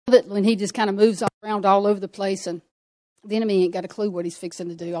love it when he just kind of moves around all over the place and the enemy ain't got a clue what he's fixing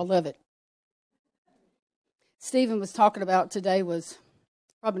to do. I love it. Stephen was talking about today was,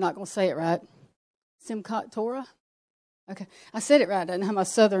 probably not going to say it right, Simchat Torah? Okay, I said it right. I didn't know how my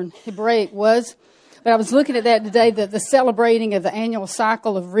Southern Hebraic was. But I was looking at that today, the celebrating of the annual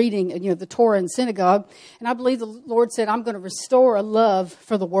cycle of reading, the Torah in synagogue. And I believe the Lord said, I'm going to restore a love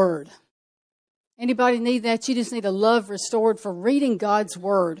for the Word. Anybody need that? You just need a love restored for reading God's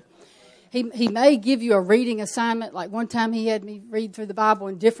Word. He may give you a reading assignment. Like one time he had me read through the Bible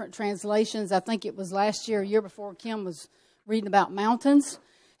in different translations. I think it was last year, a year before Kim was reading about mountains.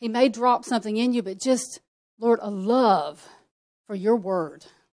 He may drop something in you, but just, Lord, a love for your Word.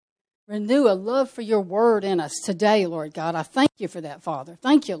 Renew a love for your Word in us today, Lord God. I thank you for that, Father.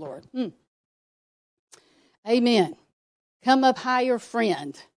 Thank you, Lord. Amen. Come up higher,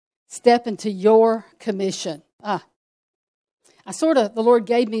 friend. Step into your commission. The Lord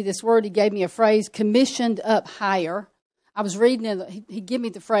gave me this word. He gave me a phrase, commissioned up higher. I was reading it. He gave me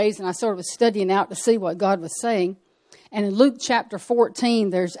the phrase, and I sort of was studying out to see what God was saying. And in Luke chapter 14,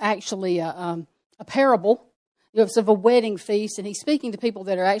 there's actually a parable. It's of a wedding feast, and he's speaking to people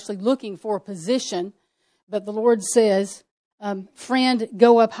that are actually looking for a position. But the Lord says, friend,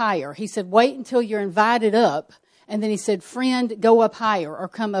 go up higher. He said, wait until you're invited up. And then he said, friend, go up higher or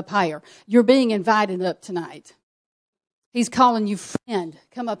come up higher. You're being invited up tonight. He's calling you friend,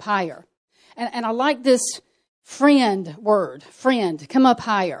 come up higher. And I like this friend word, friend, come up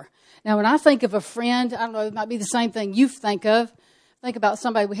higher. Now, when I think of a friend, I don't know, it might be the same thing you think of. Think about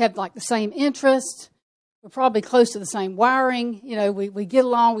somebody we have like the same interests. We're probably close to the same wiring. We get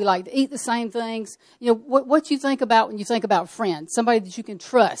along. We like to eat the same things. What you think about when you think about friends, somebody that you can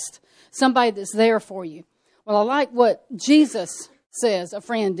trust, somebody that's there for you. Well, I like what Jesus says a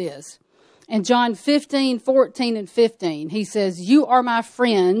friend is. In John 15, 14, and 15, he says, you are my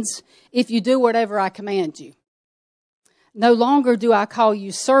friends if you do whatever I command you. No longer do I call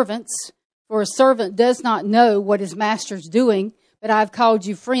you servants, for a servant does not know what his master's doing, but I have called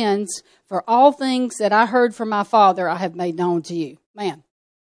you friends, for all things that I heard from my Father I have made known to you. Man.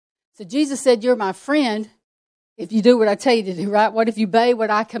 So Jesus said, you're my friend if you do what I tell you to do, right? What if you obey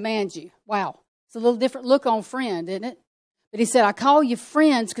what I command you? Wow. It's a little different look on friend, isn't it? But he said, I call you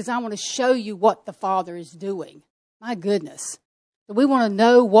friends because I want to show you what the Father is doing. My goodness. So we want to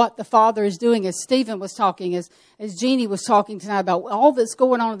know what the Father is doing, as Stephen was talking, as Jeannie was talking tonight about all that's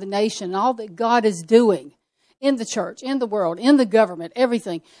going on in the nation and all that God is doing in the church, in the world, in the government,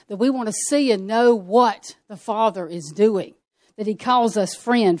 everything, that we want to see and know what the Father is doing, that he calls us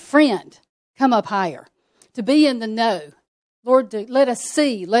friend. Friend, come up higher. To be in the know. Lord, let us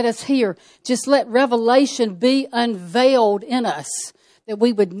see, let us hear. Just let revelation be unveiled in us, that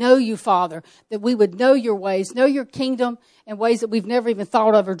we would know you, Father, that we would know your ways, know your kingdom in ways that we've never even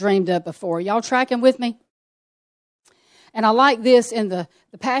thought of or dreamed of before. Y'all tracking with me? And I like this in the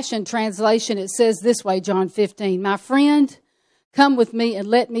Passion Translation. It says this way, John 15, my friend, come with me and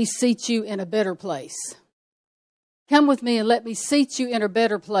let me seat you in a better place. Come with me and let me seat you in a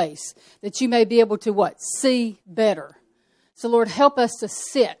better place, that you may be able to what? See better. So Lord, help us to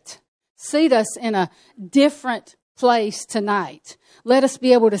seat us in a different place tonight. Let us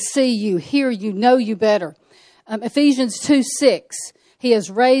be able to see you, hear you, know you better. Ephesians 2:6, he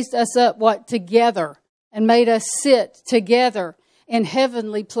has raised us up, what? Together, and made us sit together in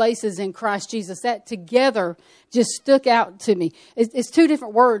heavenly places in Christ Jesus. That together just stuck out to me. It's two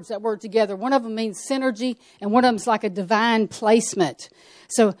different words, that word together. One of them means synergy, and one of them is like a divine placement.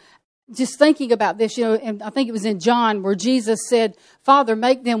 So just thinking about this, and I think it was in John where Jesus said, Father,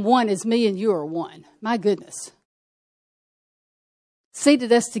 make them one as me and you are one. My goodness.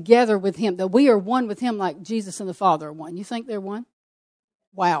 Seated us together with him, that we are one with him like Jesus and the Father are one. You think they're one?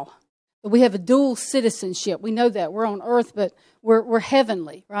 Wow. But we have a dual citizenship. We know that. We're on earth, but we're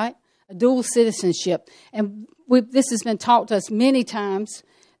heavenly, right? A dual citizenship. And this has been taught to us many times,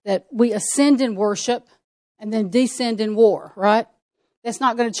 that we ascend in worship and then descend in war, right? That's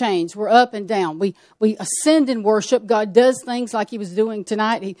not going to change. We're up and down. We ascend in worship. God does things like he was doing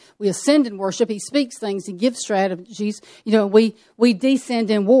tonight. We ascend in worship. He speaks things. He gives strategies. We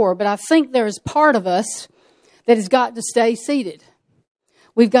descend in war. But I think there is part of us that has got to stay seated.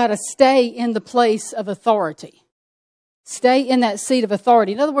 We've got to stay in the place of authority. Stay in that seat of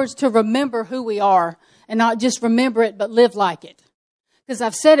authority. In other words, to remember who we are and not just remember it, but live like it. Because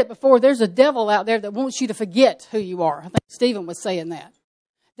I've said it before, there's a devil out there that wants you to forget who you are. I think Stephen was saying that.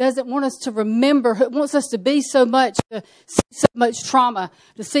 Doesn't want us to remember, wants us to be so much, to see so much trauma,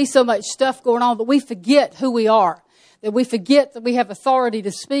 to see so much stuff going on that we forget who we are. that we forget that we have authority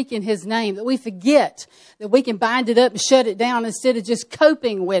to speak in His name, that we forget that we can bind it up and shut it down instead of just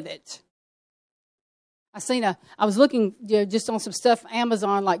coping with it. I was looking just on some stuff on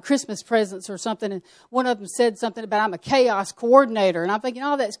Amazon, like Christmas presents or something, and one of them said something about I'm a chaos coordinator. And I'm thinking,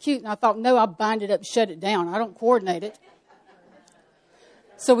 oh, that's cute. And I thought, no, I'll bind it up and shut it down. I don't coordinate it.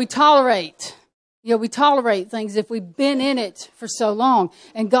 So we tolerate. We tolerate things if we've been in it for so long.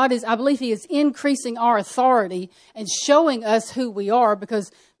 And God I believe He is increasing our authority and showing us who we are,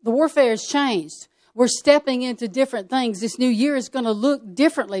 because the warfare has changed. We're stepping into different things. This new year is going to look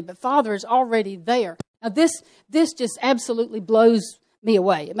differently, but Father is already there. Now, this just absolutely blows me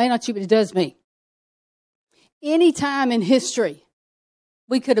away. It may not you, but it does me. Any time in history,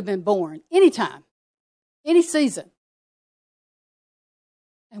 we could have been born. Any time. Any season.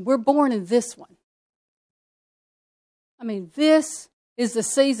 And we're born in this one. I mean, this is the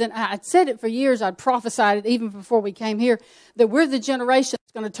season. I'd said it for years. I'd prophesied it even before we came here, that we're the generation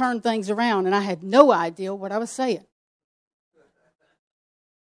that's going to turn things around. And I had no idea what I was saying.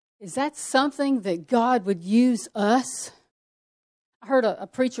 Is that something that God would use us? I heard a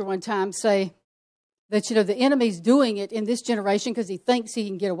preacher one time say that, the enemy's doing it in this generation because he thinks he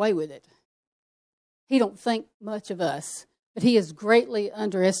can get away with it. He don't think much of us, but he has greatly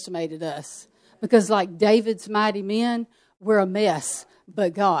underestimated us. Because like David's mighty men, we're a mess,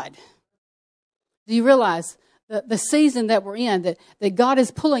 but God. Do you realize the season that we're in, that God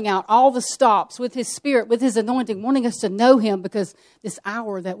is pulling out all the stops with His Spirit, with His anointing, wanting us to know Him, because this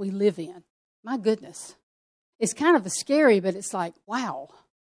hour that we live in, my goodness, it's kind of scary, but it's like, wow,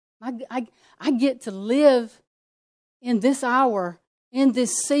 I get to live in this hour, in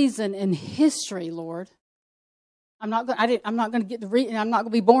this season in history, Lord. I'm not going to get to read, and I'm not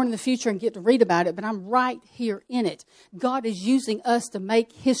going to be born in the future and get to read about it, but I'm right here in it. God is using us to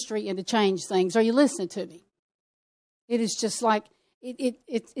make history and to change things. Are you listening to me? It is just like,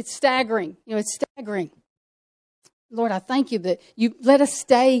 it's staggering. It's staggering. Lord, I thank You that You let us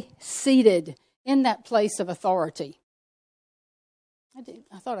stay seated in that place of authority.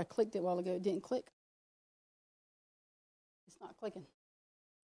 I thought I clicked it a while ago. It didn't click. It's not clicking.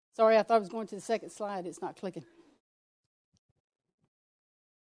 Sorry, I thought I was going to the second slide. It's not clicking.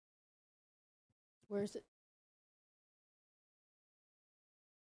 Where is it?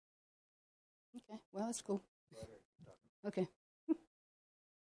 Okay, well, that's cool. Okay.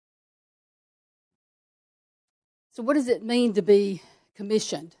 So what does it mean to be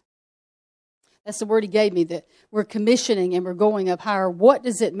commissioned? That's the word He gave me, that we're commissioning and we're going up higher. What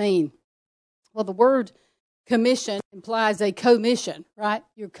does it mean? Well, the word commission implies a co-mission, right?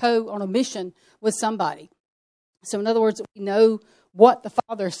 You're on a mission with somebody. So in other words, we know what the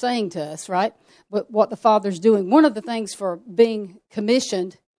Father's saying to us, right? What the Father's doing. One of the things for being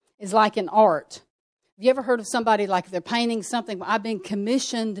commissioned is like in art. Have you ever heard of somebody like they're painting something? Well, I've been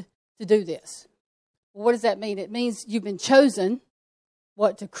commissioned to do this. Well, what does that mean? It means you've been chosen,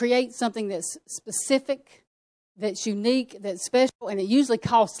 to create something that's specific, that's unique, that's special, and it's usually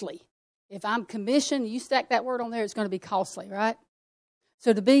costly. If I'm commissioned, you stack that word on there, it's going to be costly, right?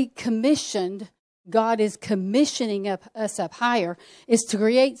 So to be commissioned, God is commissioning us up higher, is to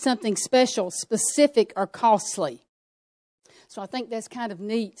create something special, specific, or costly. So I think that's kind of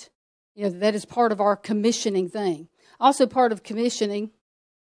neat. That is part of our commissioning thing. Also part of commissioning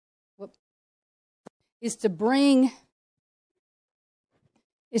is to bring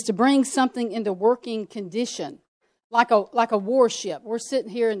something into working condition, like a warship. We're sitting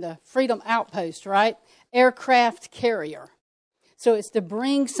here in the Freedom Outpost, right? Aircraft carrier. So it's to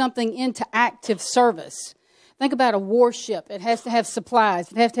bring something into active service. Think about a warship. It has to have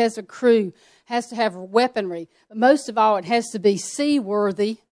supplies. It has to have a crew. It has to have weaponry. But most of all, it has to be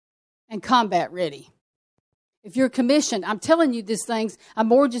seaworthy and combat ready. If you're commissioned, I'm telling you these things. I'm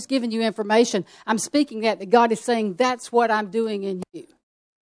more just giving you information. I'm speaking that God is saying that's what I'm doing in you.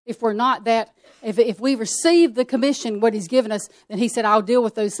 If we're not that, if we receive the commission, what He's given us, then He said, I'll deal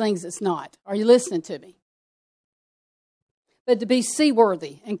with those things that's not. Are you listening to me? But to be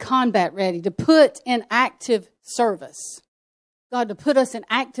seaworthy and combat ready, to put in active service. God, to put us in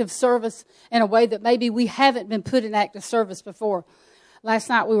active service in a way that maybe we haven't been put in active service before. Last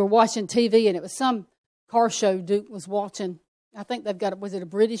night we were watching TV, and it was some car show Duke was watching. I think they've got, was it a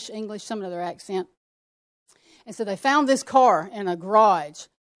British, English, some other accent. And so they found this car in a garage,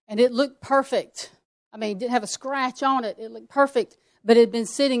 and it looked perfect. I mean, it didn't have a scratch on it. It looked perfect, but it had been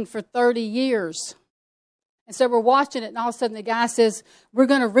sitting for 30 years. And so we're watching it, and all of a sudden the guy says, we're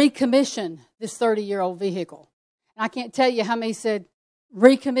going to recommission this 30-year-old vehicle. And I can't tell you how many said,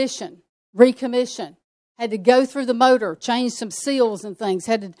 recommission. Had to go through the motor, change some seals and things,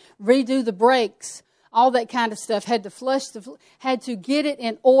 had to redo the brakes. all that kind of stuff, had to get it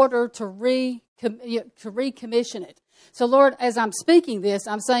in order to recommission it. So, Lord, as I'm speaking this,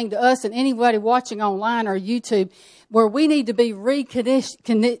 I'm saying to us and anybody watching online or YouTube, where we need to be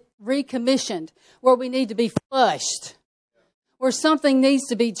recommissioned, where we need to be flushed, where something needs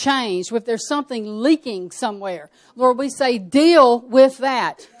to be changed, if there's something leaking somewhere. Lord, we say, deal with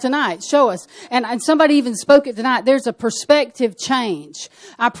that tonight. Show us. And somebody even spoke it tonight. There's a perspective change.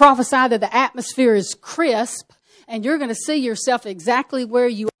 I prophesy that the atmosphere is crisp, and you're going to see yourself exactly where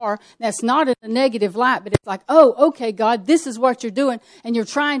you are. That's not in a negative light, but it's like, oh, okay, God, this is what you're doing, and you're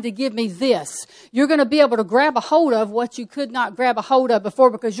trying to give me this. You're going to be able to grab a hold of what you could not grab a hold of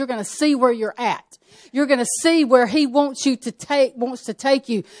before, because you're going to see where you're at. You're going to see where He wants to take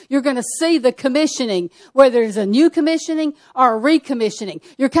you. You're going to see the commissioning, whether it's a new commissioning or a recommissioning.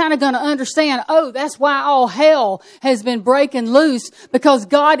 You're kind of going to understand, oh, that's why all hell has been breaking loose, because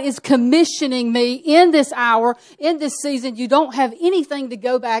God is commissioning me in this hour, in this season. You don't have anything to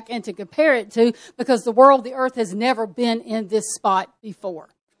go back and to compare it to, because the world, the earth has never been in this spot before.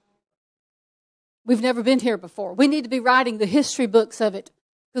 We've never been here before. We need to be writing the history books of it,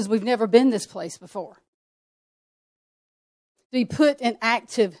 because we've never been this place before. To be put in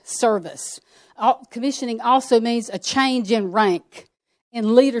active service. Commissioning also means a change in rank,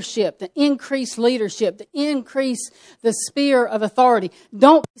 in leadership, to increase leadership, to increase the sphere of authority.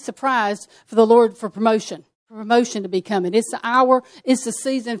 Don't be surprised for the Lord for promotion to be coming. It's the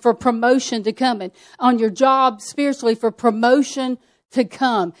season for promotion to come. And on your job, spiritually, for promotion to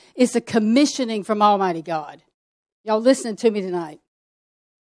come. It's a commissioning from Almighty God. Y'all listening to me tonight.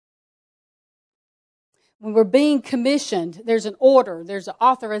 When we're being commissioned, there's an order, there's an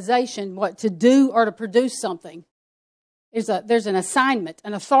authorization, what to do or to produce something. There's an assignment,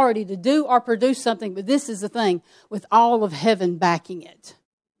 an authority to do or produce something, but this is the thing, with all of heaven backing it.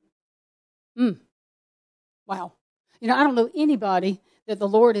 Wow. I don't know anybody that the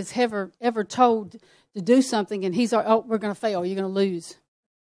Lord has ever told to do something and He's, oh, we're going to fail, you're going to lose.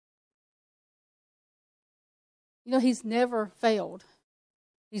 He's never failed.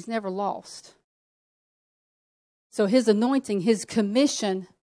 He's never lost. So His anointing, His commission,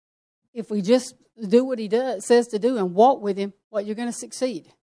 if we just do what He says to do and walk with Him, you're going to succeed.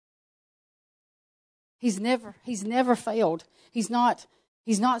 He's never failed. He's not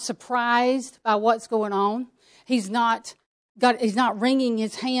surprised by what's going on. He's not wringing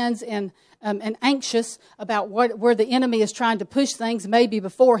His hands and anxious about where the enemy is trying to push things. Maybe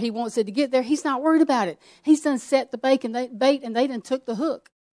before He wants it to get there, He's not worried about it. He's done set the bait and they done took the hook.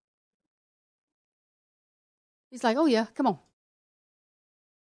 He's like, oh yeah, come on.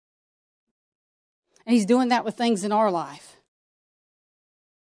 And He's doing that with things in our life.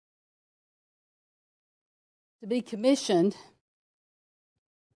 To be commissioned,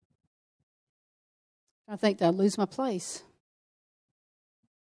 I think, did I lose my place?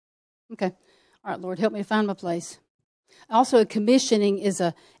 Okay. All right, Lord, help me to find my place. Also, a commissioning is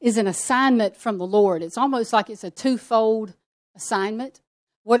an assignment from the Lord. It's almost like it's a twofold assignment.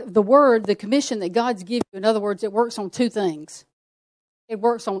 The commission that God's given you, in other words, it works on two things. It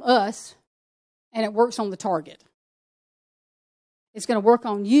works on us, and it works on the target. It's going to work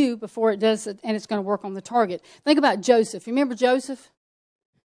on you before it does it, and it's going to work on the target. Think about Joseph. You remember Joseph?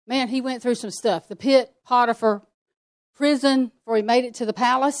 Man, he went through some stuff. The pit, Potiphar, prison, before he made it to the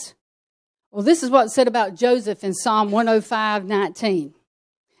palace. Well, this is what's said about Joseph in Psalm 105:19.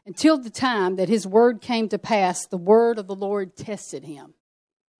 Until the time that his word came to pass, the word of the Lord tested him.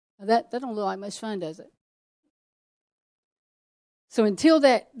 Now that don't look like much fun, does it? So until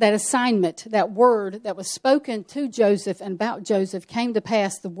that assignment, that word that was spoken to Joseph and about Joseph came to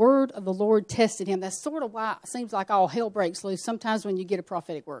pass, the word of the Lord tested him. That's sort of why it seems like all hell breaks loose sometimes when you get a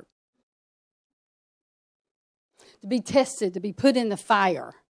prophetic word. To be tested, to be put in the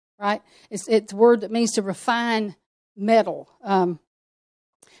fire, right? It's a word that means to refine metal.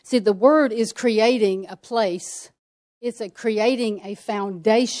 See, the word is creating a place. It's creating a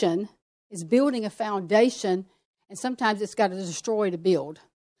foundation. It's building a foundation. And sometimes it's got to destroy to build.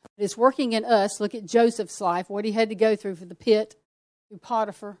 But it's working in us. Look at Joseph's life, what he had to go through for the pit, through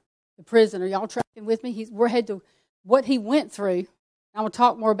Potiphar, the prison. Are y'all tracking with me? What he went through. I'm going to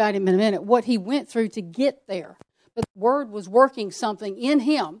talk more about him in a minute. What he went through to get there. But the word was working something in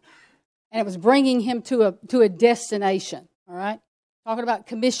him, and it was bringing him to a destination. All right? Talking about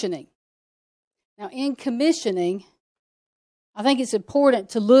commissioning. Now, in commissioning, I think it's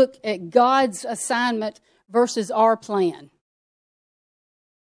important to look at God's assignment versus our plan.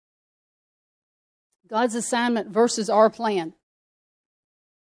 God's assignment versus our plan.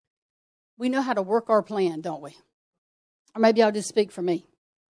 We know how to work our plan, don't we? Or maybe I'll just speak for me.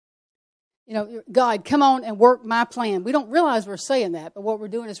 God, come on and work my plan. We don't realize we're saying that, but what we're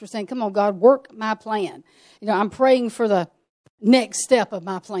doing is we're saying, come on, God, work my plan. I'm praying for the next step of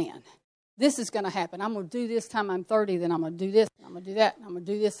my plan. This is going to happen. I'm going to do this time I'm 30, then I'm going to do this, and I'm going to do that, and I'm going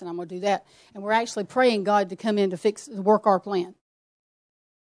to do this, and I'm going to do that. And we're actually praying God to come in to work our plan.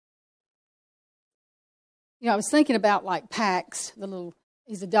 I was thinking about like Pax,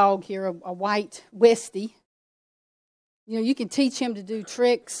 he's a dog here, a white Westie. You can teach him to do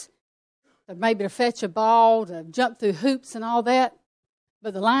tricks, maybe to fetch a ball, to jump through hoops and all that.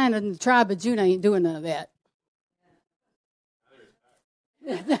 But the lion in the tribe of Judah ain't doing none of that.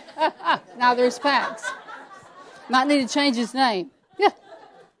 Now there's Pax. Might need to change his name. Yeah.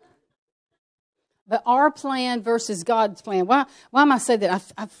 But our plan versus God's plan. Why am I saying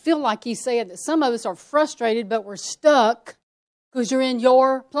that? I feel like he's saying that some of us are frustrated, but we're stuck because you're in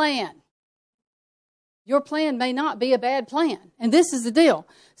your plan. Your plan may not be a bad plan. And this is the deal.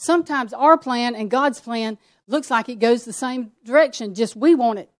 Sometimes our plan and God's plan looks like it goes the same direction. Just we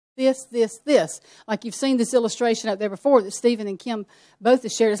want it this. Like you've seen this illustration up there before that Stephen and Kim both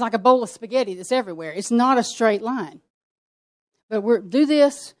have shared. It's like a bowl of spaghetti that's everywhere. It's not a straight line. But we're do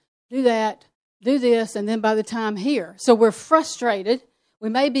this, do that, do this, and then by the time here. So we're frustrated. We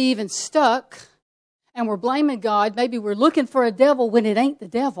may be even stuck, and we're blaming God. Maybe we're looking for a devil when it ain't the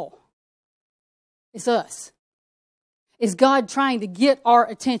devil. It's us. Is God trying to get our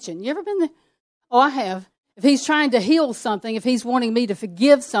attention? You ever been there? Oh, I have. If he's trying to heal something, if he's wanting me to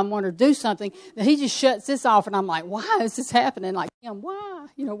forgive someone or do something, then he just shuts this off, and I'm like, why is this happening? Like, why?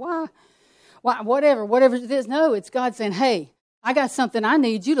 Why? Whatever it is. No, it's God saying, hey, I got something I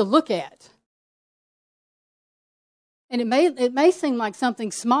need you to look at. And it may seem like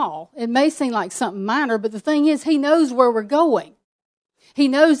something small. It may seem like something minor, but the thing is, he knows where we're going. He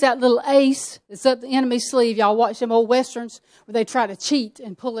knows that little ace that's up the enemy's sleeve. Y'all watch them old westerns where they try to cheat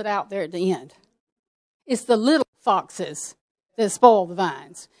and pull it out there at the end. It's the little foxes that spoil the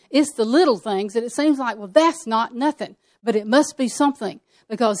vines. It's the little things that it seems like, well, that's not nothing. But it must be something,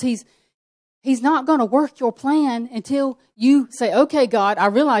 because he's not going to work your plan until you say, okay, God, I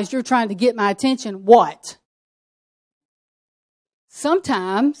realize you're trying to get my attention. What?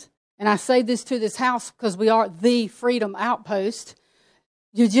 Sometimes, and I say this to this house because we are the freedom outpost,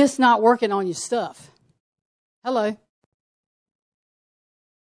 you're just not working on your stuff. Hello.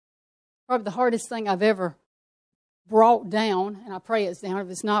 Probably the hardest thing I've ever brought down, and I pray it's down. If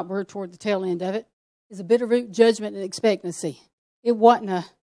it's not, we're toward the tail end of it, is a bitterroot judgment and expectancy. It wasn't an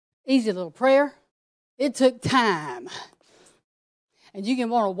easy little prayer. It took time. And you can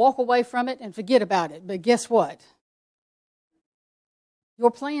want to walk away from it and forget about it. But guess what?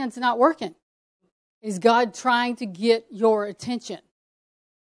 Your plan's not working. Is God trying to get your attention?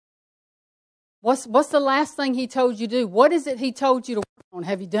 What's the last thing he told you to do? What is it he told you to work on?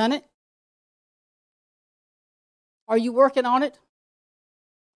 Have you done it? Are you working on it?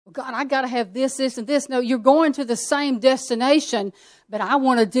 Well, God, I got to have this, and this. No, you're going to the same destination, but I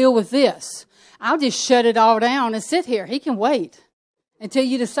want to deal with this. I'll just shut it all down and sit here. He can wait until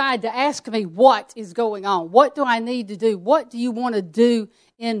you decide to ask me what is going on. What do I need to do? What do you want to do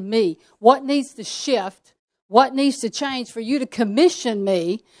in me? What needs to shift? What needs to change for you to commission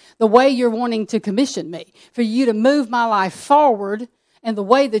me the way you're wanting to commission me? For you to move my life forward in the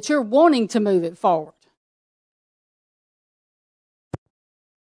way that you're wanting to move it forward.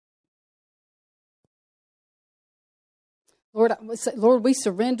 Lord, we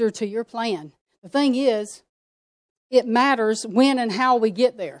surrender to your plan. The thing is, it matters when and how we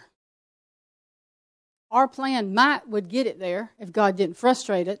get there. Our plan would get it there if God didn't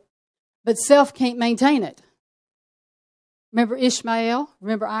frustrate it, but self can't maintain it. Remember Ishmael?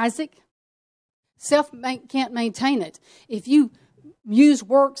 Remember Isaac? Self can't maintain it. If you use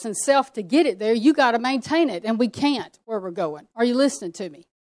works and self to get it there, you got to maintain it, and we can't where we're going. Are you listening to me?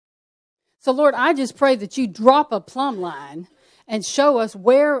 So, Lord, I just pray that you drop a plumb line and show us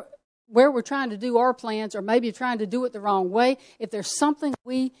where we're trying to do our plans, or maybe trying to do it the wrong way. If there's something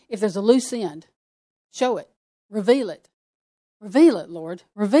if there's a loose end, show it. Reveal it. Reveal it, Lord.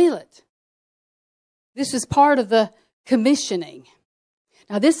 Reveal it. This is part of the commissioning.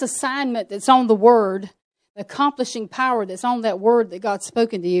 Now, this assignment that's on the word, the accomplishing power that's on that word that God's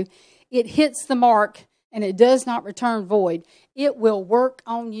spoken to you, it hits the mark and it does not return void. It will work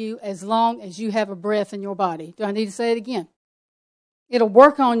on you as long as you have a breath in your body. Do I need to say it again? It'll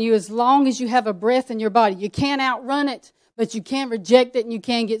work on you as long as you have a breath in your body. You can't outrun it, but you can reject it, and you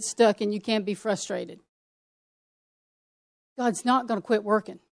can get stuck, and you can be frustrated. God's not going to quit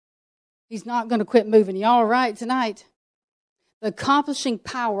working. He's not going to quit moving. You all right tonight? The accomplishing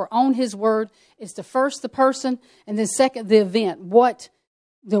power on his word is to first the person, and then second the event. What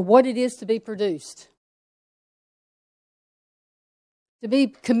what it is to be produced. To be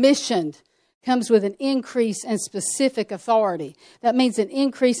commissioned comes with an increase in specific authority. That means an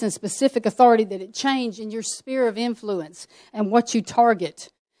increase in specific authority, that it change in your sphere of influence and what you target.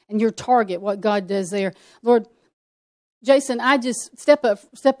 And your target, what God does there. Lord, Jason, I just step up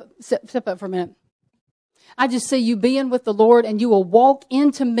for a minute. I just see you being with the Lord, and you will walk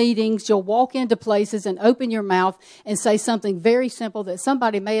into meetings, you'll walk into places and open your mouth and say something very simple that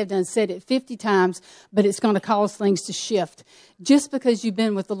somebody may have said it 50 times, but it's going to cause things to shift just because you've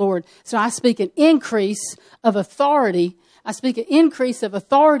been with the Lord. So I speak an increase of authority. I speak an increase of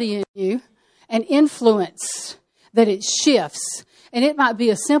authority in you and influence, that it shifts. And it might be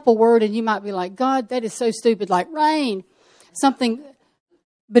a simple word, and you might be like, God, that is so stupid, like rain, something,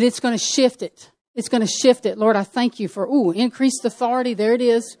 but it's going to shift it. It's going to shift it. Lord, I thank you for, increased authority. There it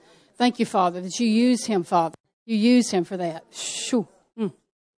is. Thank you, Father, that you use him, Father. You use him for that. Shoo.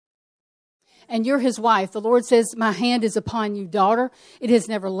 And you're his wife. The Lord says, my hand is upon you, daughter. It has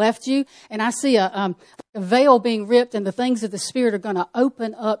never left you. And I see a veil being ripped, and the things of the Spirit are going to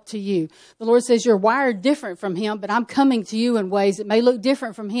open up to you. The Lord says, you're wired different from him, but I'm coming to you in ways that may look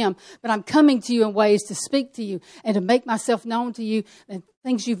different from him, but I'm coming to you in ways to speak to you and to make myself known to you, and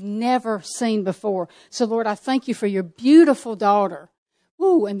things you've never seen before. So, Lord, I thank you for your beautiful daughter.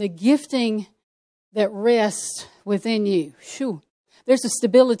 And the gifting that rests within you. Shoo. There's a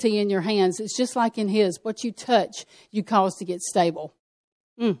stability in your hands. It's just like in his. What you touch, you cause to get stable.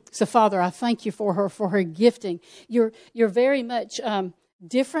 So, Father, I thank you for her gifting. You're very much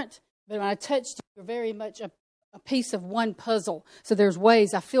different, but when I touched you, you're very much a piece of one puzzle. So there's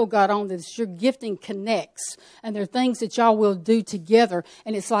ways I feel God on this. Your gifting connects, and there are things that y'all will do together,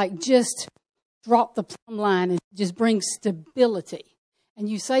 and it's like just drop the plumb line and just bring stability. And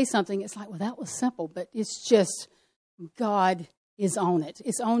you say something, it's like, well, that was simple, but it's just God is on it.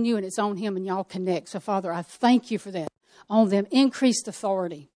 It's on you and it's on him, and y'all connect. So, Father, I thank you for that. On them, increased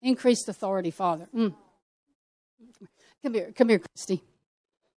authority, Father. Come here, Christy.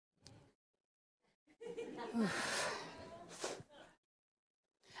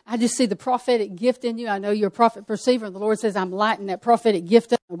 I just see the prophetic gift in you. I know you're a prophet perceiver, and the Lord says, I'm lighting that prophetic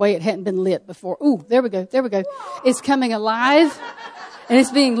gift up in a way it hadn't been lit before. There we go. It's coming alive, and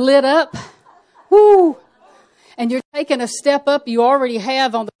it's being lit up. Woo! And you're taking a step up. You already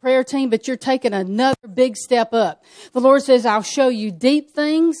have on the prayer team, but you're taking another big step up. The Lord says, I'll show you deep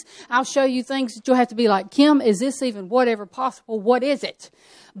things. I'll show you things that you'll have to be like, Kim, is this even whatever possible? What is it?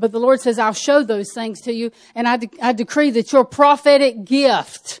 But the Lord says, I'll show those things to you. And I decree that your prophetic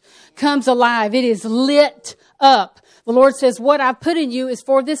gift comes alive. It is lit up. The Lord says, what I've put in you is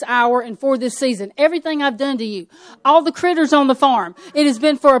for this hour and for this season. Everything I've done to you, all the critters on the farm, it has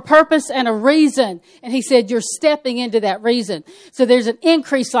been for a purpose and a reason. And he said, you're stepping into that reason. So there's an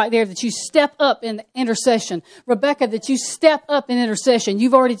increase like there that you step up in intercession. Rebecca, that you step up in intercession.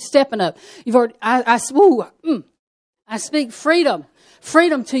 You've already stepping up. I speak freedom.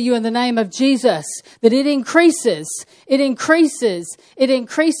 Freedom to you in the name of Jesus, that it increases. It's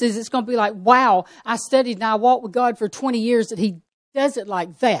going to be like, wow, I studied and I walked with God for 20 years, that he does it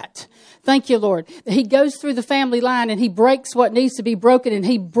like that. Thank you, Lord. That he goes through the family line and he breaks what needs to be broken, and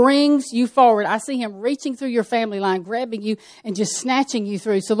he brings you forward. I see him reaching through your family line, grabbing you and just snatching you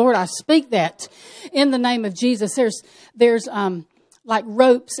through. So, Lord, I speak that in the name of Jesus. There's like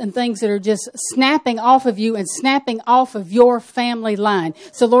ropes and things that are just snapping off of you and snapping off of your family line.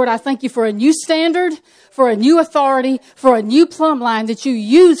 So, Lord, I thank you for a new standard, for a new authority, for a new plumb line, that you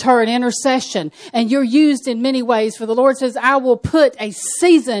use her in intercession. And you're used in many ways. For the Lord says, I will put a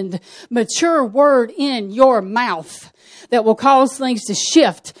seasoned, mature word in your mouth that will cause things to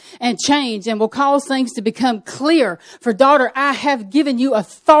shift and change and will cause things to become clear. For daughter, I have given you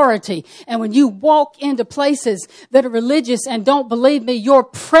authority. And when you walk into places that are religious and don't believe me, your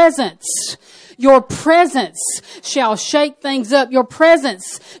presence shall shake things up. Your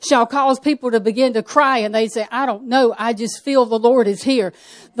presence shall cause people to begin to cry, and they say, I don't know, I just feel the Lord is here.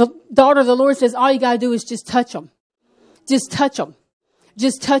 The daughter of the Lord says, all you got to do is just touch them. Just touch them.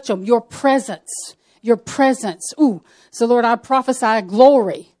 Just touch them. Your presence. So, Lord, I prophesy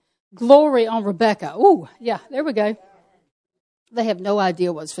glory on Rebecca. Yeah, there we go. They have no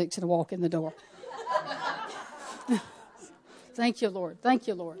idea what's fixing to walk in the door. Thank you, Lord.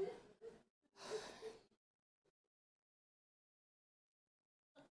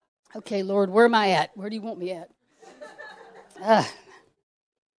 Okay, Lord, where am I at? Where do you want me at?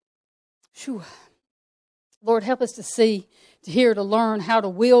 Lord, help us to see, to hear, to learn how to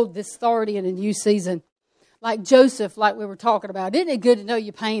wield this authority in a new season. Like Joseph, like we were talking about. Isn't it good to know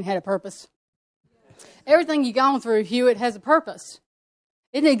your pain had a purpose? Everything you've gone through, Hewitt, has a purpose.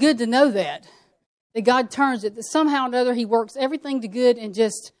 Isn't it good to know that? That God turns it, that somehow or another He works everything to good and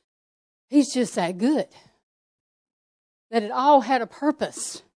He's just that good. That it all had a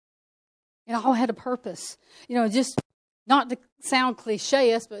purpose. It all had a purpose. Just not to sound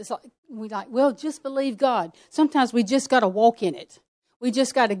cliche-ish, but it's like, just believe God. Sometimes we just got to walk in it. We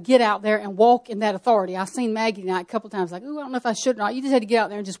just got to get out there and walk in that authority. I've seen Maggie tonight a couple times like, I don't know if I should or not. You just had to get out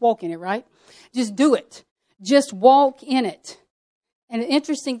there and just walk in it, right? Just do it. Just walk in it. And an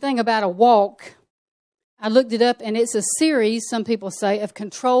interesting thing about a walk, I looked it up, and it's a series, some people say, of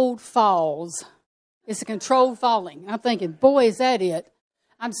controlled falls. It's a controlled falling. I'm thinking, boy, is that it.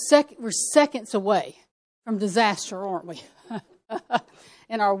 We're seconds away from disaster, aren't we?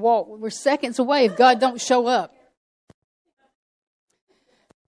 In our walk. We're seconds away if God don't show up.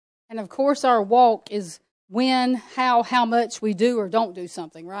 And of course, our walk is when, how much we do or don't do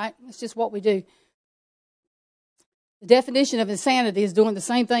something, right? It's just what we do. The definition of insanity is doing the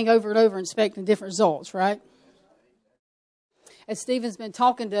same thing over and over and expecting different results, right? As Stephen's been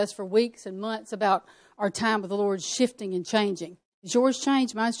talking to us for weeks and months about our time with the Lord shifting and changing. Has yours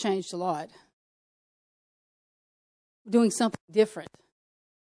changed? Mine's changed a lot. We're doing something different.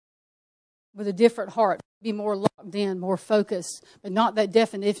 With a different heart. Be more locked in, more focused. But not that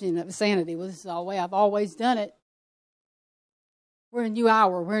definition of insanity. Well, this is the way I've always done it. We're in a new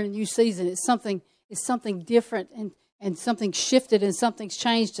hour. We're in a new season. It's something different and something shifted and something's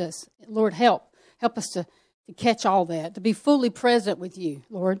changed us. Lord, help us to catch all that, to be fully present with you,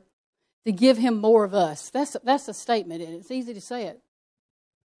 Lord, to give Him more of us. That's a statement, and it's easy to say it.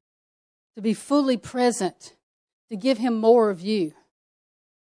 To be fully present, to give Him more of you.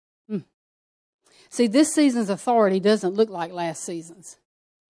 See, this season's authority doesn't look like last season's.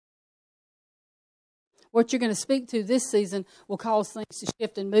 What you're going to speak to this season will cause things to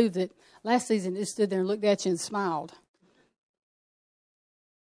shift and move that last season it stood there and looked at you and smiled.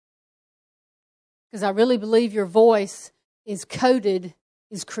 Because I really believe your voice is coded,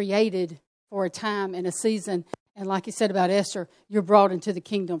 is created for a time and a season. And like you said about Esther, you're brought into the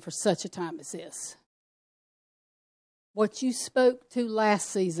kingdom for such a time as this. What you spoke to last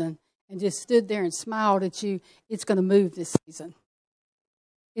season and just stood there and smiled at you, it's going to move this season.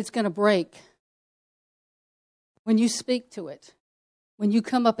 It's going to break. When you speak to it, when you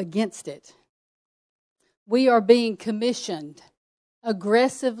come up against it, we are being commissioned,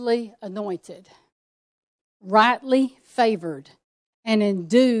 aggressively anointed, rightly favored, and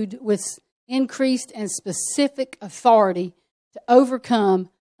endued with increased and specific authority to overcome,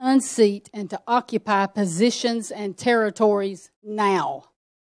 unseat, and to occupy positions and territories now.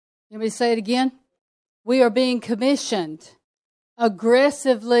 Let me say it again. We are being commissioned,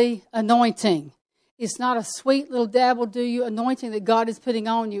 aggressively anointing. It's not a sweet little dabble-do-you anointing that God is putting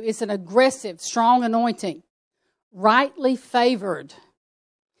on you. It's an aggressive, strong anointing, rightly favored,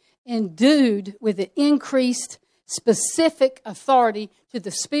 endued with an increased, specific authority to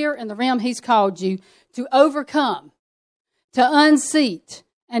the sphere and the realm He's called you to overcome, to unseat,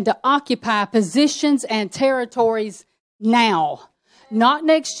 and to occupy positions and territories now. Not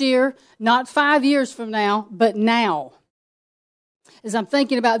next year, not 5 years from now, but now. As I'm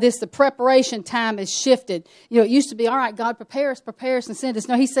thinking about this, the preparation time has shifted. It used to be, all right, God, prepare us and send us.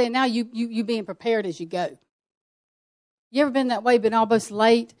 No, He's saying now you being prepared as you go. You ever been that way, been almost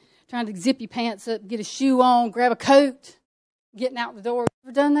late, trying to zip your pants up, get a shoe on, grab a coat, getting out the door?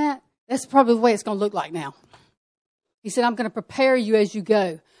 Ever done that? That's probably the way it's going to look like now. He said, I'm going to prepare you as you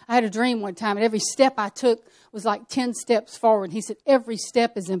go. I had a dream one time, and every step I took was like 10 steps forward. He said, every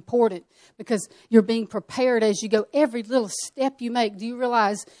step is important because you're being prepared as you go. Every little step you make, do you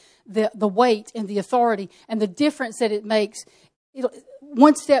realize the weight and the authority and the difference that it makes?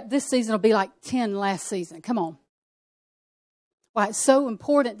 One step this season will be like 10 last season. Come on. Why it's so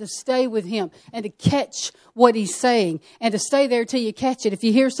important to stay with Him and to catch what He's saying and to stay there till you catch it. If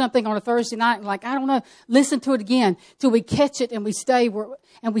you hear something on a Thursday night and like, I don't know, listen to it again till we catch it and we stay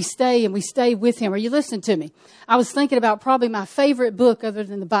with Him. Are you listening to me? I was thinking about probably my favorite book other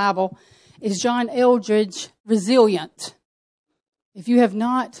than the Bible is John Eldredge, Resilient. If you have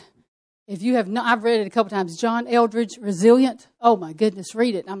not, I've read it a couple times. John Eldredge, Resilient. Oh my goodness,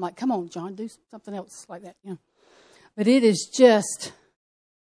 read it. I'm like, come on, John, do something else like that. Yeah. But it is just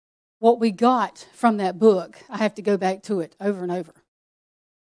what we got from that book. I have to go back to it over and over.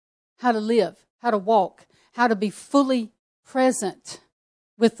 How to live, how to walk, how to be fully present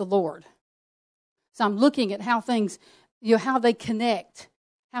with the Lord. So I'm looking at how things, how they connect,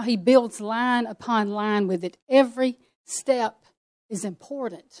 how He builds line upon line with it. Every step is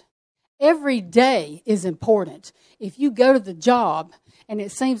important. Every day is important. If you go to the job And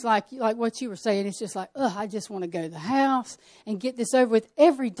it seems like what you were saying, it's just like, I just want to go to the house and get this over with.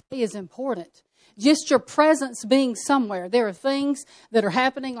 Every day is important. Just your presence being somewhere. There are things that are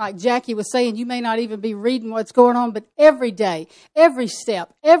happening, like Jackie was saying, you may not even be reading what's going on, but every day, every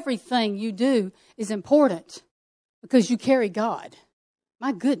step, everything you do is important because you carry God.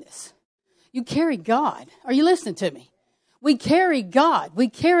 My goodness. You carry God. Are you listening to me? We carry God. We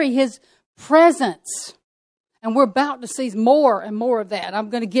carry His presence. And we're about to see more and more of that.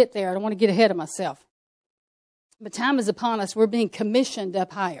 I'm going to get there. I don't want to get ahead of myself. But time is upon us. We're being commissioned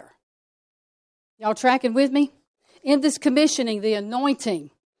up higher. Y'all tracking with me? In this commissioning, the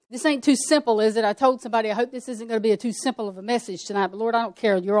anointing. This ain't too simple, is it? I told somebody, I hope this isn't going to be too simple of a message tonight. But Lord, I don't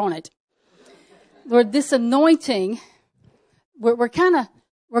care. You're on it. Lord, this anointing, we're kind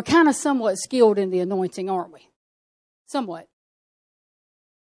of somewhat skilled in the anointing, aren't we? Somewhat.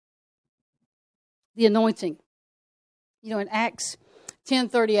 The anointing. You know, in Acts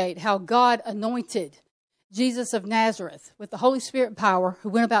 10:38, how God anointed Jesus of Nazareth with the Holy Spirit and power, who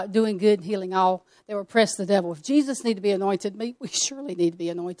went about doing good and healing all that were oppressed of the devil. If Jesus needed to be anointed, we surely need to be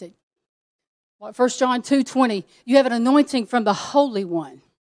anointed. 1 John 2:20, you have an anointing from the Holy One,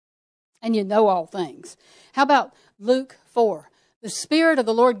 and you know all things. How about Luke 4? The Spirit of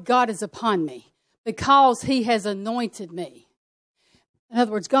the Lord God is upon me because He has anointed me. In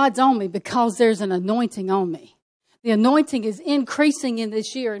other words, God's on me because there's an anointing on me. The anointing is increasing in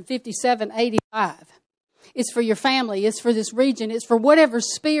this year in 5785. It's for your family. It's for this region. It's for whatever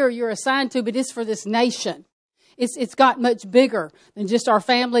sphere you're assigned to, but it's for this nation. It's got much bigger than just our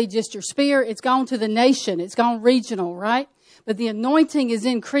family, just your sphere. It's gone to the nation. It's gone regional, right? But the anointing is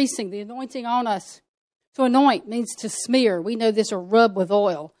increasing. The anointing on us. To anoint means to smear. We know this, or rub with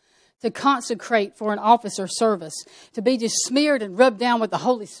oil. To consecrate for an office or service. To be just smeared and rubbed down with the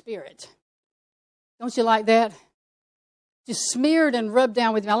Holy Spirit. Don't you like that? Just smeared and rubbed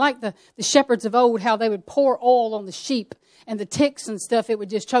down with Him. I like the shepherds of old, how they would pour oil on the sheep and the ticks and stuff. It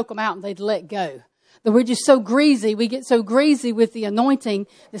would just choke them out and they'd let go. That we're just so greasy. We get so greasy with the anointing.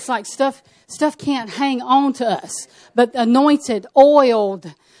 It's like stuff can't hang on to us. But anointed,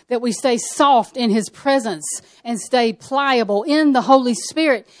 oiled, that we stay soft in His presence and stay pliable in the Holy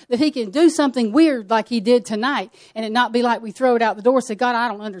Spirit, that He can do something weird like He did tonight and it not be like we throw it out the door and say, God, I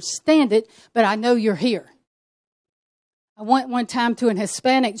don't understand it, but I know You're here. I went one time to an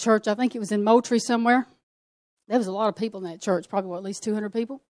Hispanic church. I think it was in Moultrie somewhere. There was a lot of people in that church, probably at least 200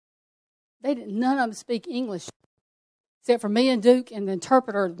 people. None of them speak English, except for me and Duke and the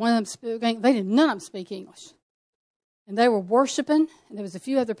interpreter. One of them spoke. None of them speak English. And they were worshiping, and there was a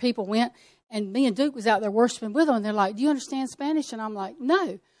few other people went, and me and Duke was out there worshiping with them, and they're like, do you understand Spanish? And I'm like,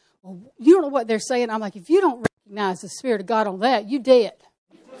 no. Well, you don't know what they're saying. I'm like, if you don't recognize the Spirit of God on that, you dead.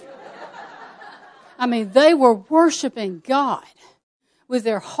 I mean, they were worshiping God with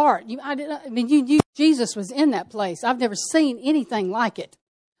their heart. Jesus was in that place. I've never seen anything like it.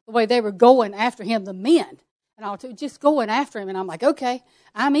 The way they were going after Him, the men, and all just going after Him. And I'm like, okay,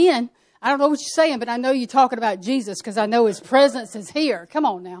 I'm in. I don't know what you're saying, but I know you're talking about Jesus because I know His presence is here. Come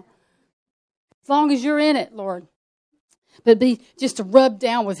on now. As long as you're in it, Lord. But be just to rub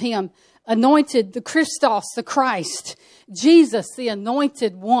down with Him. Anointed, the Christos, the Christ. Jesus, the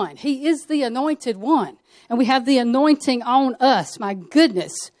anointed one. He is the anointed one. And we have the anointing on us. My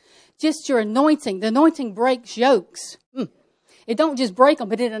goodness. Just your anointing. The anointing breaks yokes. It don't just break them,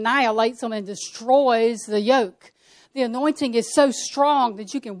 but it annihilates them and destroys the yoke. The anointing is so strong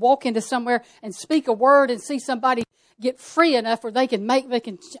that you can walk into somewhere and speak a word and see somebody get free enough where they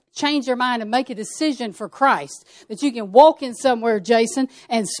can change their mind and make a decision for Christ. That you can walk in somewhere, Jason,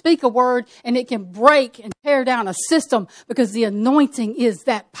 and speak a word and it can break and tear down a system because the anointing is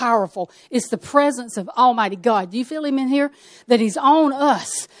that powerful. It's the presence of Almighty God. Do you feel Him in here? That He's on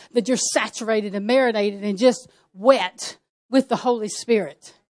us, that you're saturated and marinated and just wet with the Holy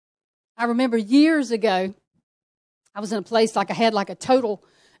Spirit. I remember years ago, I was in a place like I had like a total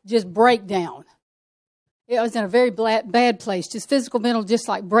just breakdown. I was in a very bad place, just physical, mental, just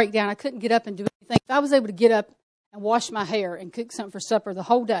like breakdown. I couldn't get up and do anything. If I was able to get up and wash my hair and cook something for supper the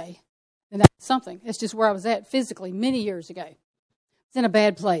whole day, then that's something. That's just where I was at physically many years ago. I was in a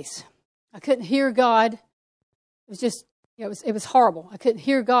bad place. I couldn't hear God. It was just, it was horrible. I couldn't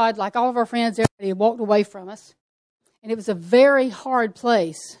hear God like all of our friends. Everybody had walked away from us. And it was a very hard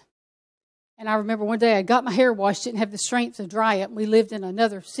place. And I remember one day I got my hair washed, didn't have the strength to dry it. We lived in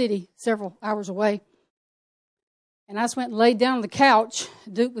another city several hours away. And I just went and laid down on the couch.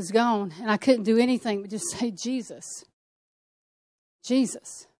 Duke was gone. And I couldn't do anything but just say, Jesus.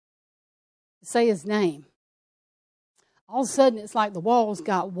 Jesus. Say His name. All of a sudden, it's like the walls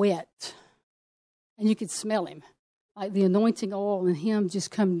got wet. And you could smell Him. like the anointing oil and Him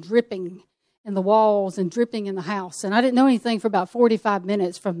just come dripping in the walls and dripping in the house. And I didn't know anything for about 45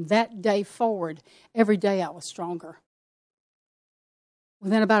 minutes. From that day forward, every day I was stronger.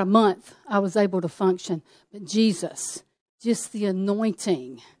 Within about a month, I was able to function. But Jesus, just the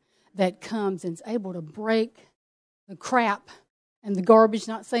anointing that comes and is able to break the crap and the garbage.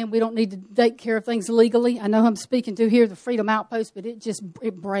 Not saying we don't need to take care of things legally. I know I'm speaking to here the Freedom Outpost, but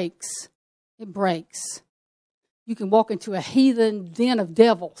it breaks. It breaks. You can walk into a heathen den of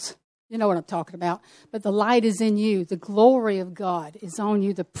devils. You know what I'm talking about. But the light is in you. The glory of God is on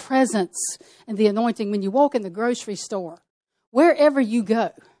you. The presence and the anointing. When you walk in the grocery store, wherever you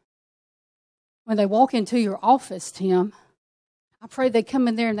go, when they walk into your office, Tim, I pray they come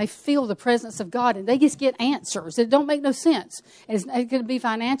in there and they feel the presence of God and they just get answers. It don't make no sense. It could be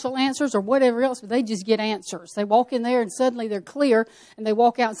financial answers or whatever else, but they just get answers. They walk in there and suddenly they're clear and they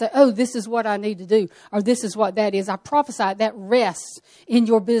walk out and say, oh, this is what I need to do, or this is what that is. I prophesy that rests in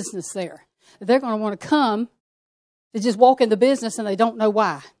your business there. They're going to want to come to just walk in the business and they don't know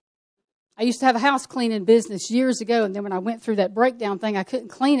why. I used to have a house cleaning business years ago, and then when I went through that breakdown thing, I couldn't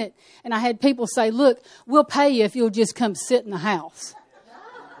clean it. And I had people say, look, we'll pay you if you'll just come sit in the house.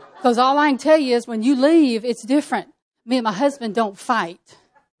 Because all I can tell you is when you leave, it's different. Me and my husband don't fight.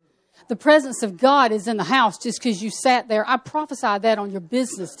 The presence of God is in the house just because you sat there. I prophesy that on your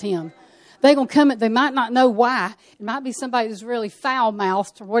business, Tim. They're going to come, they might not know why. It might be somebody who's really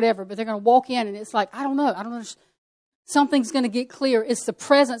foul-mouthed or whatever, but they're going to walk in and it's like, I don't know. Something's going to get clear. It's the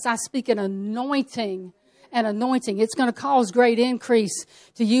presence. I speak an anointing. It's going to cause great increase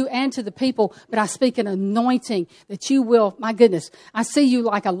to you and to the people. But I speak an anointing that you will, my goodness, I see you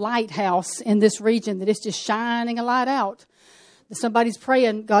like a lighthouse in this region that is just shining a light out. Somebody's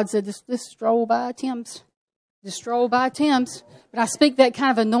praying. God said, this stroll by Tim's. Just stroll by Tim's. But I speak that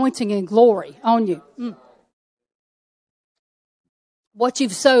kind of anointing and glory on you. What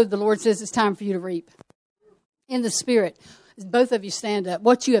you've sowed, the Lord says, it's time for you to reap. In the Spirit, both of you stand up.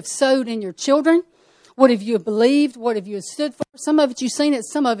 What you have sowed in your children, what have you believed, what have you stood for? Some of it you've seen it,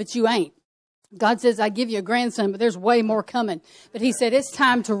 some of it you ain't. God says, I give you a grandson, but there's way more coming. But He said, it's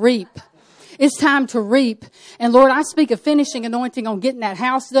time to reap. It's time to reap. And Lord, I speak a finishing anointing on getting that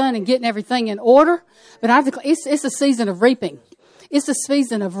house done and getting everything in order. But it's a season of reaping. It's a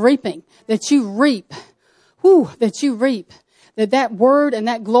season of reaping that you reap. That you reap. That word and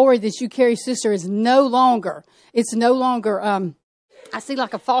that glory that you carry, sister, is no longer, I see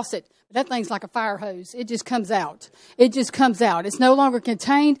like a faucet. That thing's like a fire hose. It just comes out. It's no longer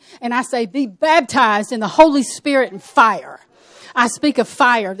contained. And I say, be baptized in the Holy Spirit and fire. I speak of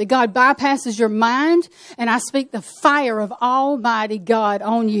fire, that God bypasses your mind, and I speak the fire of Almighty God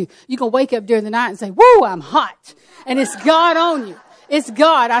on you. You can wake up during the night and say, woo, I'm hot. And it's God on you. It's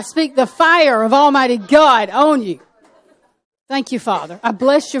God. I speak the fire of Almighty God on you. Thank you, Father. I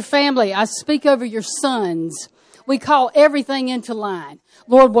bless your family. I speak over your sons. We call everything into line.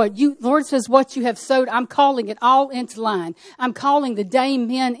 Lord says what you have sowed, I'm calling it all into line. I'm calling the dame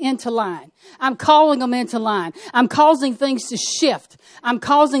men into line. I'm calling them into line. I'm causing things to shift. I'm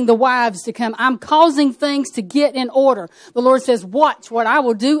causing the wives to come. I'm causing things to get in order. The Lord says, watch what I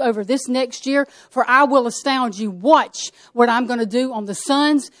will do over this next year, for I will astound you. Watch what I'm going to do on the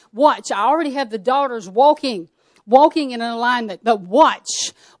sons. Watch. I already have the daughters walking in an alignment, but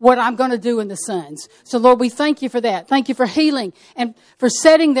watch what I'm going to do in the sons. So Lord, we thank you for that. Thank you for healing and for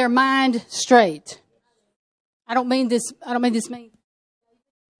setting their mind straight. I don't mean this mean.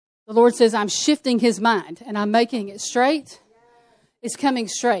 The Lord says I'm shifting his mind and I'm making it straight. It's coming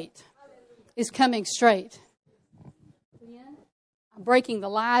straight. It's coming straight. I'm breaking the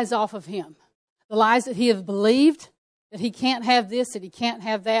lies off of him. The lies that he has believed, that he can't have this, that he can't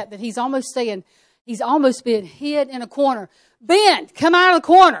have that he's almost saying, he's almost been hid in a corner. Ben, come out of the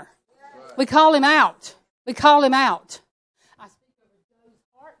corner. We call him out. We call him out. I speak over Job's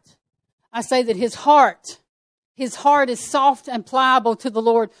heart. I say that his heart is soft and pliable to the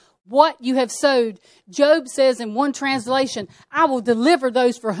Lord. What you have sowed, Job says in one translation, I will deliver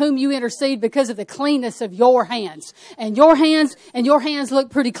those for whom you intercede because of the cleanness of your hands. And your hands look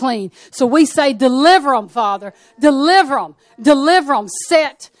pretty clean. So we say, deliver them, Father. Deliver them. Deliver them.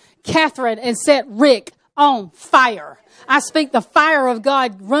 Set Catherine and set Rick on fire. I speak the fire of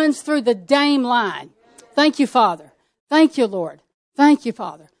God runs through the dame line. Thank you, Father. Thank you, Lord. Thank you,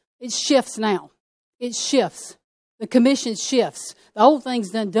 Father. It shifts now. It shifts. The commission shifts. The old thing's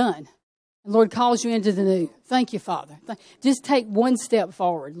done. And Lord calls you into the new. Thank you, Father. Just take one step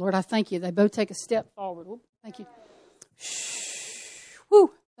forward. Lord, I thank you. They both take a step forward. Whoop, thank you.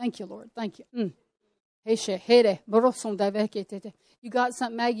 Woo. Thank you, Lord. Thank you. You got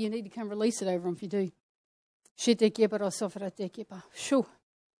something, Maggie, you need to come release it over them if you do. Shoo.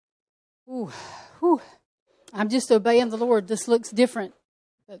 Ooh. Whew. I'm just obeying the Lord. This looks different.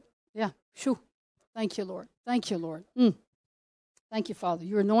 But yeah. Shoo. Thank you, Lord. Thank you, Lord. Thank you, Father.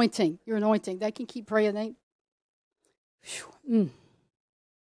 Your anointing. Your anointing. They can keep praying.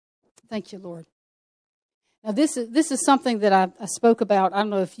 Thank you, Lord. Now, this is something that I spoke about, I don't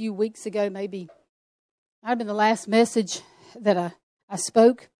know, a few weeks ago, maybe. Might have been the last message that I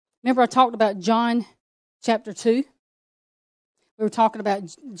spoke. Remember I talked about John chapter 2? We were talking about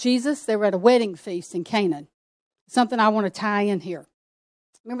Jesus. They were at a wedding feast in Canaan. Something I want to tie in here.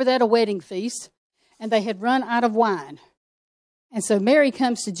 Remember they had a wedding feast, and they had run out of wine. And so Mary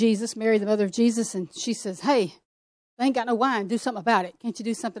comes to Jesus, Mary, the mother of Jesus, and she says, hey, they ain't got no wine. Do something about it. Can't you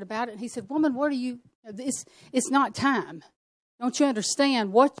do something about it? And he said, woman, what are you... It's not time. Don't you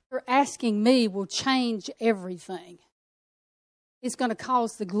understand? What you're asking me will change everything. It's going to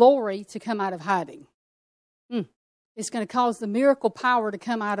cause the glory to come out of hiding. It's going to cause the miracle power to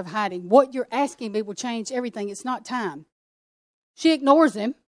come out of hiding. What you're asking me will change everything. It's not time. She ignores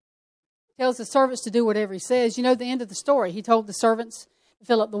him, tells the servants to do whatever he says. You know the end of the story. He told the servants to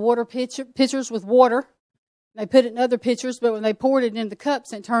fill up the water pitchers with water. They put it in other pitchers, but when they poured it into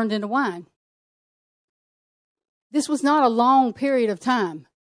cups, it turned into wine. This was not a long period of time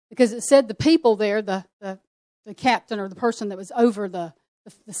because it said the people there, the captain or the person that was over the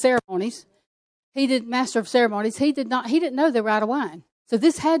ceremonies, master of ceremonies, he didn't know they were out of wine. So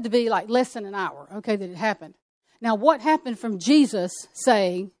this had to be like less than an hour, okay, that it happened. Now what happened from Jesus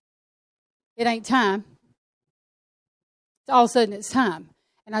saying, it ain't time, all of a sudden it's time.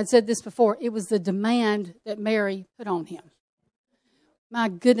 And I'd said this before, it was the demand that Mary put on him. My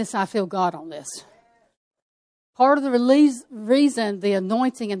goodness, I feel God on this. Part of the reason the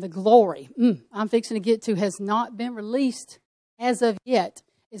anointing and the glory I'm fixing to get to has not been released as of yet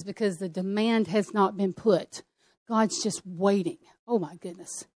is because the demand has not been put. God's just waiting, oh my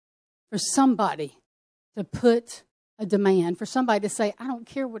goodness, for somebody to put a demand, for somebody to say, I don't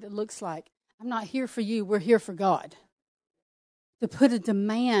care what it looks like. I'm not here for you. We're here for God. To put a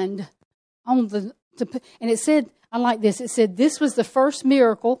demand on and it said, I like this, it said this was the first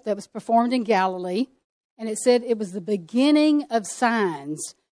miracle that was performed in Galilee. And it said it was the beginning of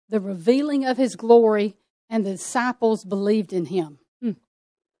signs, the revealing of his glory, and the disciples believed in him.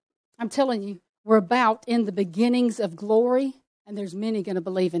 I'm telling you, we're about in the beginnings of glory, and there's many going to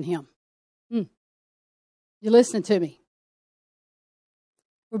believe in him. You listening to me?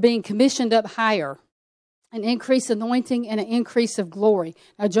 We're being commissioned up higher, an increased anointing and an increase of glory.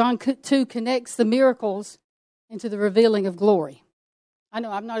 Now, John 2 connects the miracles into the revealing of glory. I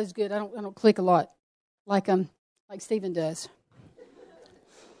know I'm not as good. I don't click a lot. Like Stephen does.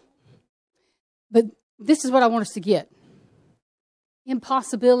 But this is what I want us to get.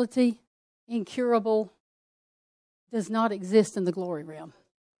 Impossibility, incurable, does not exist in the glory realm.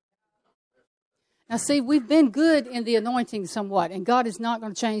 Now see, we've been good in the anointing somewhat, and God is not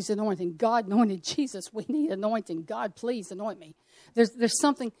going to change the anointing. God anointed Jesus. We need anointing. God, please anoint me. There's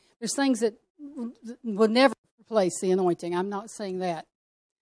things that will never replace the anointing. I'm not saying that.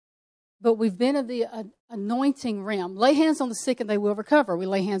 But we've been in the anointing realm. Lay hands on the sick and they will recover. We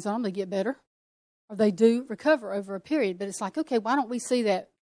lay hands on them, they get better. Or they do recover over a period. But it's like, okay, why don't we see that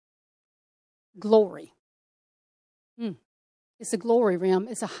glory? It's a glory realm.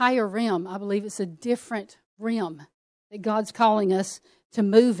 It's a higher realm. I believe it's a different realm that God's calling us to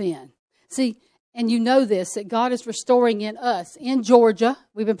move in. See, and you know this, that God is restoring in us, in Georgia.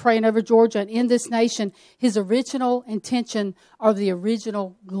 We've been praying over Georgia and in this nation. His original intention are the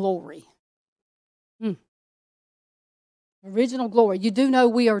original glory. Original glory. You do know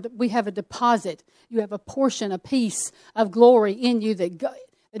we have a deposit. You have a portion, a piece of glory in you that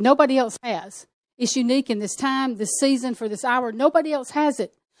nobody else has. It's unique in this time, this season, for this hour. Nobody else has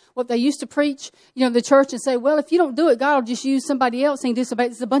it. What they used to preach, in the church and say, well, if you don't do it, God will just use somebody else and do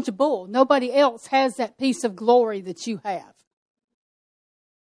something. It's a bunch of bull. Nobody else has that piece of glory that you have.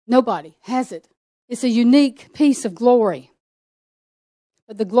 Nobody has it. It's a unique piece of glory.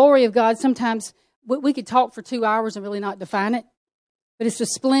 But the glory of God, sometimes we could talk for 2 hours and really not define it. But it's the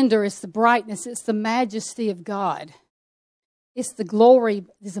splendor, it's the brightness, it's the majesty of God. It's the glory,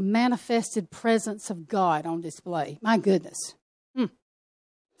 there's a manifested presence of God on display. My goodness.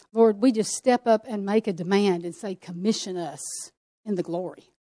 Lord, we just step up and make a demand and say, commission us in the glory.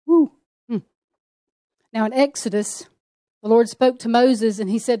 Woo. Now in Exodus, the Lord spoke to Moses and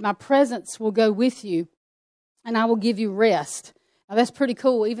he said, my presence will go with you and I will give you rest. Now that's pretty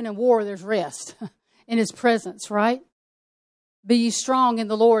cool. Even in war, there's rest in his presence, right? Be ye strong in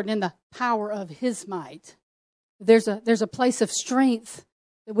the Lord and in the power of his might. There's a place of strength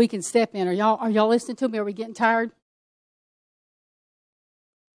that we can step in. Are y'all listening to me? Are we getting tired?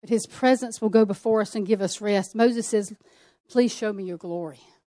 But His presence will go before us and give us rest. Moses says, please show me your glory.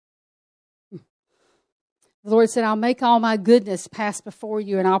 The Lord said, I'll make all my goodness pass before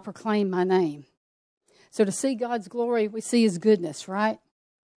you, and I'll proclaim my name. So to see God's glory, we see His goodness, right?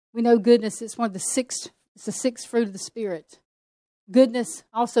 We know goodness is it's the sixth fruit of the Spirit. Goodness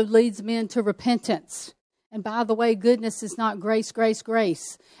also leads men to repentance. And by the way, goodness is not grace, grace,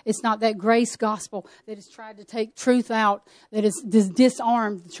 grace. It's not that grace gospel that has tried to take truth out, that has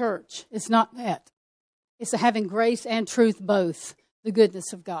disarmed the church. It's not that. It's having grace and truth both, the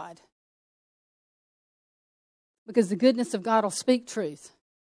goodness of God. Because the goodness of God will speak truth.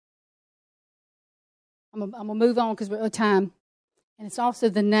 I'm going to move on because we're out of time. And it's also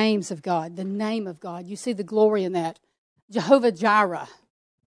the names of God, the name of God. You see the glory in that. Jehovah Jireh.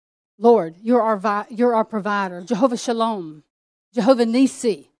 Lord, you're our provider. Jehovah Shalom. Jehovah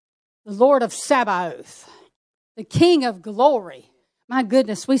Nisi. The Lord of Sabaoth. The King of glory. My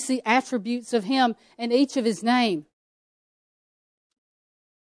goodness, we see attributes of Him in each of His name.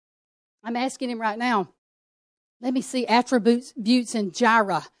 I'm asking Him right now, let me see attributes in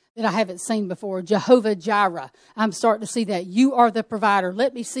Jireh that I haven't seen before. Jehovah Jireh. I'm starting to see that. You are the provider.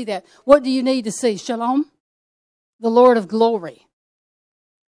 Let me see that. What do you need to see? Shalom? The Lord of glory.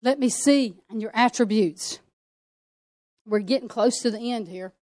 Let me see in your attributes. We're getting close to the end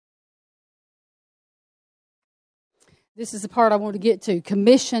here. This is the part I want to get to.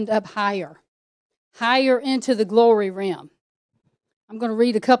 Commissioned up higher. Higher into the glory realm. I'm going to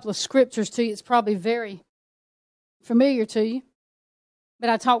read a couple of scriptures to you. It's probably very familiar to you.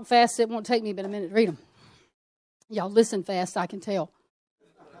 But I talk fast, so it won't take me but a minute to read them. Y'all listen fast, I can tell.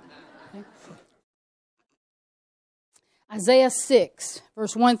 Okay. Isaiah 6,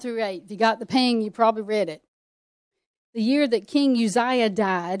 verse 1 through 8. If you got the ping, you probably read it. The year that King Uzziah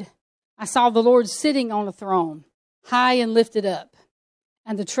died, I saw the Lord sitting on a throne, high and lifted up,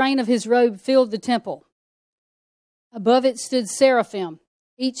 and the train of His robe filled the temple. Above it stood seraphim.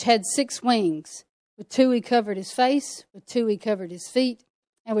 Each had 6 wings. With 2 He covered His face, with 2 He covered His feet,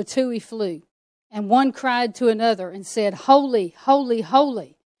 and with 2 He flew. And one cried to another and said, Holy, holy,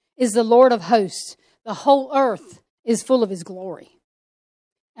 holy is the Lord of hosts. The whole earth is full of His glory.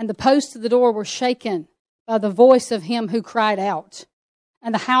 And the posts of the door were shaken by the voice of him who cried out.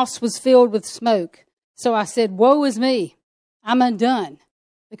 And the house was filled with smoke. So I said, Woe is me, I'm undone,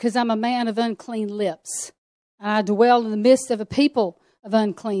 because I'm a man of unclean lips. And I dwell in the midst of a people of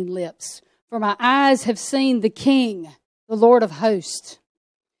unclean lips. For my eyes have seen the King, the Lord of hosts.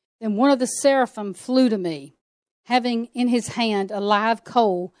 Then one of the seraphim flew to me, having in his hand a live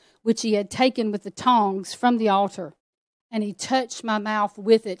coal, which he had taken with the tongs from the altar. And he touched my mouth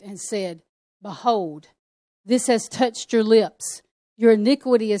with it and said, Behold, this has touched your lips. Your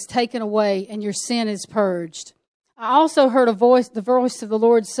iniquity is taken away, and your sin is purged. I also heard the voice of the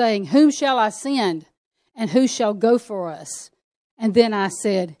Lord saying, Whom shall I send, and who shall go for us? And then I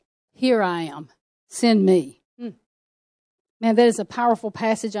said, Here I am, send me. Man, that is a powerful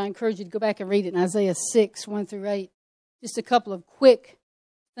passage. I encourage you to go back and read it in Isaiah 6, 1 through 8. Just a couple of quick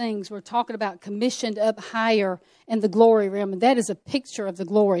things. We're talking about commissioned up higher in the glory realm, and that is a picture of the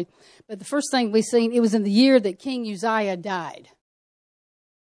glory. But the first thing we seen, it was in the year that King Uzziah died.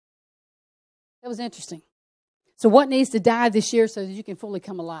 That was interesting. So what needs to die this year so that you can fully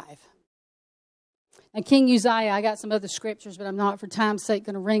come alive? Now, King Uzziah, I got some other scriptures, but I'm not, for time's sake,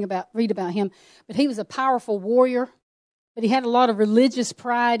 going to read about him. But he was a powerful warrior, but he had a lot of religious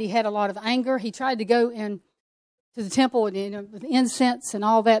pride. He had a lot of anger. He tried to go in to the temple and, with incense and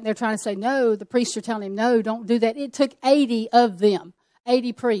all that. And they're trying to say, no, the priests are telling him, no, don't do that. It took 80 of them,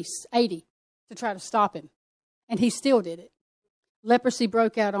 80 priests, 80, to try to stop him. And he still did it. Leprosy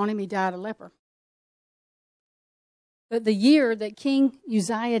broke out on him. He died a leper. But the year that King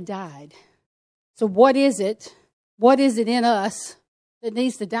Uzziah died, so what is it? What is it in us that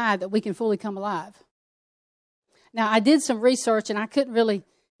needs to die that we can fully come alive? Now, I did some research, and I couldn't really,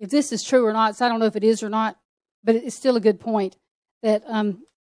 if this is true or not, so I don't know if it is or not, but it's still a good point, that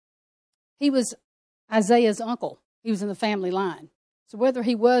he was Isaiah's uncle. He was in the family line. So whether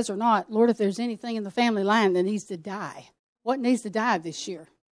he was or not, Lord, if there's anything in the family line that needs to die, what needs to die this year?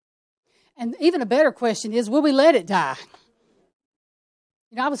 And even a better question is, will we let it die?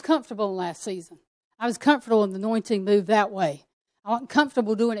 You know, I was comfortable last season. I was comfortable in the anointing move that way. I wasn't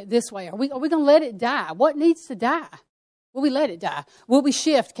comfortable doing it this way. Are we going to let it die? What needs to die? Will we let it die? Will we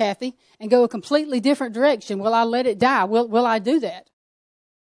shift, Kathy, and go a completely different direction? Will I let it die? Will I do that?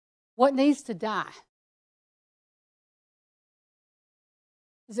 What needs to die?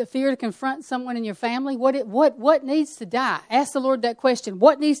 Is it fear to confront someone in your family? What needs to die? Ask the Lord that question.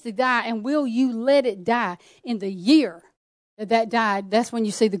 What needs to die, and will you let it die? In the year that died, that's when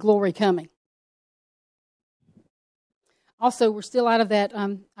you see the glory coming. Also, we're still out of that,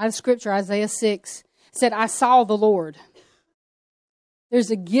 out of Scripture, Isaiah 6 said, I saw the Lord.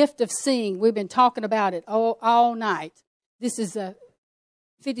 There's a gift of seeing. We've been talking about it all night. This is a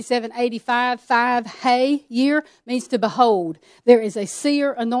 5785, 5 hay year, means to behold. There is a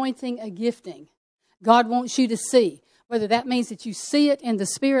seer anointing, a gifting. God wants you to see. Whether that means that you see it in the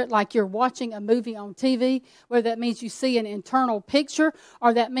spirit like you're watching a movie on TV, whether that means you see an internal picture,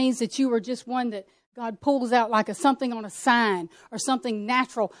 or that means that you are just one that God pulls out like something on a sign or something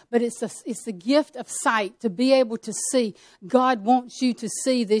natural, but it's the gift of sight to be able to see. God wants you to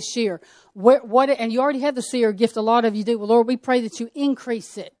see this year. And you already have the seer gift, a lot of you do. Well, Lord, we pray that you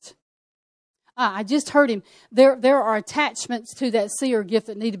increase it. I just heard him. There are attachments to that seer gift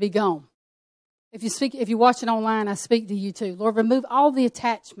that need to be gone. If you watch it online, I speak to you too. Lord, remove all the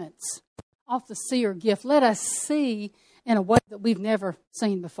attachments off the seer gift. Let us see in a way that we've never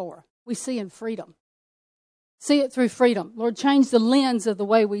seen before. We see in freedom. See it through freedom. Lord, change the lens of the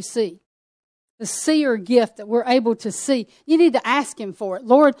way we see. The seer gift that we're able to see. You need to ask him for it.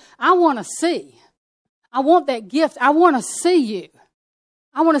 Lord, I want to see. I want that gift. I want to see you.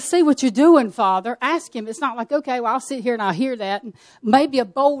 I want to see what you're doing, Father. Ask him. It's not like, okay, well, I'll sit here and I'll hear that. And maybe a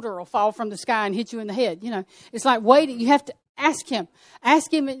boulder will fall from the sky and hit you in the head. You know, it's like waiting. You have to ask him.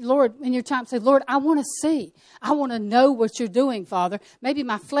 Ask him, Lord, in your time. Say, Lord, I want to see. I want to know what you're doing, Father. Maybe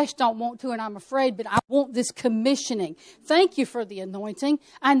my flesh don't want to and I'm afraid, but I want this commissioning. Thank you for the anointing.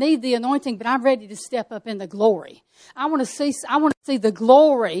 I need the anointing, but I'm ready to step up in the glory. I want to see the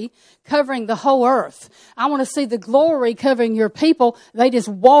glory covering the whole earth. I want to see the glory covering your people. They just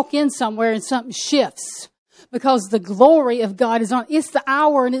walk in somewhere and something shifts because the glory of God is on. It's the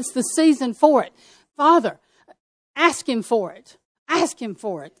hour and it's the season for it. Father, ask him for it. Ask him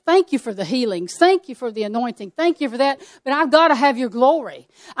for it. Thank you for the healings. Thank you for the anointing. Thank you for that. But I've got to have your glory.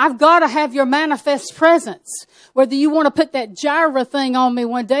 I've got to have your manifest presence. Whether you want to put that gyra thing on me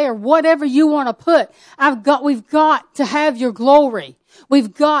one day or whatever you want to put, we've got to have your glory.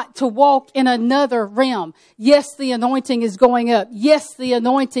 We've got to walk in another realm. Yes, the anointing is going up. Yes, the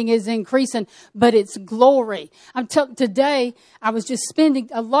anointing is increasing, but it's glory. Today, I was just spending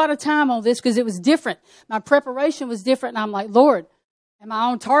a lot of time on this because it was different. My preparation was different, and I'm like, Lord, am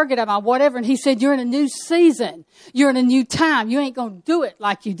I on target? Am I whatever? And he said, you're in a new season. You're in a new time. You ain't going to do it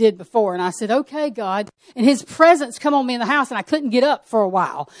like you did before. And I said, okay, God. And his presence come on me in the house and I couldn't get up for a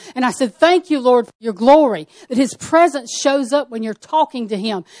while. And I said, thank you, Lord, for your glory. That his presence shows up when you're talking to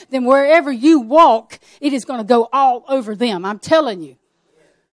him. Then wherever you walk, it is going to go all over them. I'm telling you.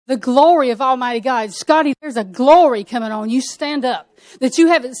 The glory of Almighty God. Scotty, there's a glory coming on. You stand up that you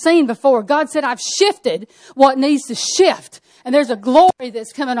haven't seen before. God said, I've shifted what needs to shift. And there's a glory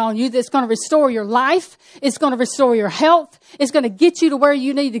that's coming on you that's going to restore your life. It's going to restore your health. It's going to get you to where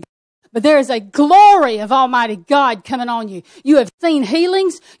you need to go. But there is a glory of Almighty God coming on you. You have seen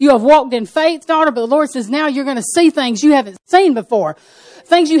healings. You have walked in faith, daughter. But the Lord says now you're going to see things you haven't seen before.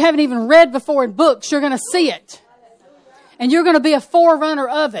 Things you haven't even read before in books. You're going to see it. And you're going to be a forerunner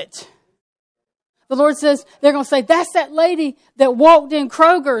of it. The Lord says, they're going to say, that's that lady that walked in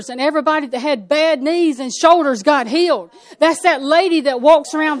Kroger's and everybody that had bad knees and shoulders got healed. That's that lady that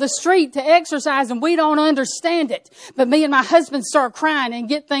walks around the street to exercise and we don't understand it. But me and my husband start crying and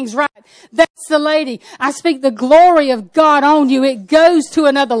get things right. That's the lady. I speak the glory of God on you. It goes to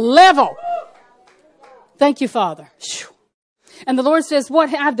another level. Thank you, Father. And the Lord says,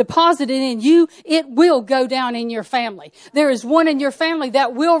 what I've deposited in you, it will go down in your family. There is one in your family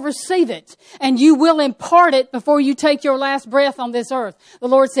that will receive it. And you will impart it before you take your last breath on this earth. The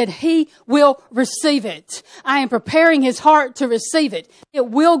Lord said, he will receive it. I am preparing his heart to receive it. It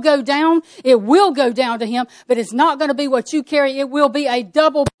will go down. It will go down to him. But it's not going to be what you carry. It will be a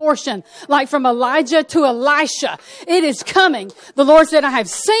double portion. Like from Elijah to Elisha. It is coming. The Lord said, I have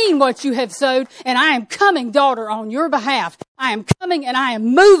seen what you have sowed. And I am coming, daughter, on your behalf. I am coming and I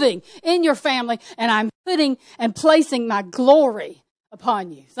am moving in your family and I'm putting and placing my glory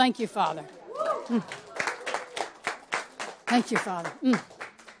upon you. Thank you, Father. Thank you, Father.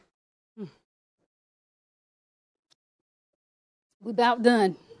 We're about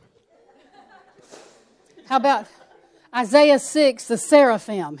done. How about Isaiah 6, the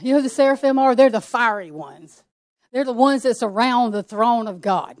seraphim? You know who the seraphim are? They're the fiery ones. They're the ones that surround the throne of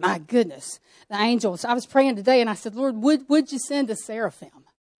God. My goodness. The angels. I was praying today and I said, Lord, would you send a seraphim?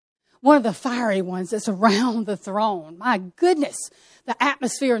 One of the fiery ones that's around the throne. My goodness. The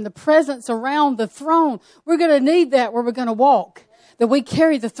atmosphere and the presence around the throne. We're going to need that where we're going to walk. that we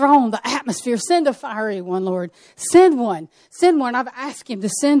carry the throne, the atmosphere. Send a fiery one, Lord. Send one. Send one. I've asked him to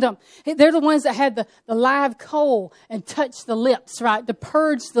send them. They're the ones that had the live coal and touched the lips, right? To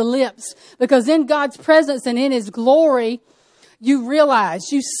purge the lips. Because in God's presence and in his glory, you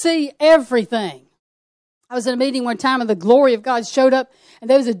realize, you see everything. I was in a meeting one time and the glory of God showed up, and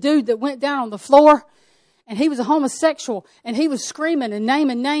there was a dude that went down on the floor, and he was a homosexual, and he was screaming and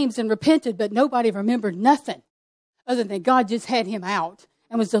naming names and repented, but nobody remembered nothing other than God just had him out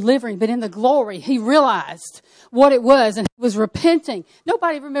and was delivering. But in the glory, he realized what it was, and he was repenting.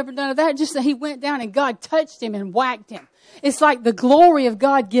 Nobody remembered none of that, just that he went down and God touched him and whacked him. It's like the glory of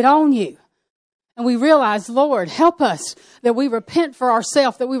God get on you. And we realize, Lord, help us that we repent for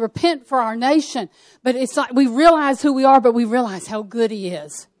ourselves, that we repent for our nation. But it's like we realize who we are, but we realize how good he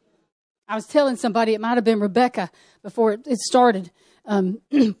is. I was telling somebody, it might have been Rebecca before it started,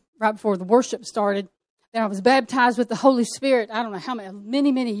 right before the worship started, that I was baptized with the Holy Spirit, I don't know how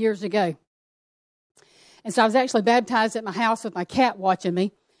many, many years ago. And so I was actually baptized at my house with my cat watching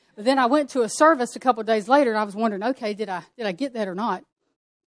me. But then I went to a service a couple of days later, and I was wondering, okay, did I get that or not?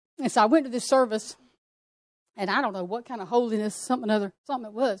 And so I went to this service, and I don't know what kind of holiness, something it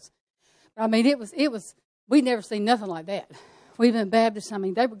was. But I mean, it was, we'd never seen nothing like that. We've been Baptists, I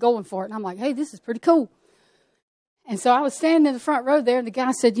mean, they were going for it, and I'm like, hey, this is pretty cool. And so I was standing in the front row there, and the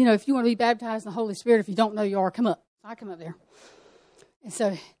guy said, if you want to be baptized in the Holy Spirit, if you don't know you are, come up. So I come up there. And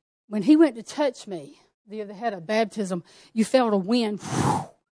so when he went to touch me, the other head of baptism, you felt a wind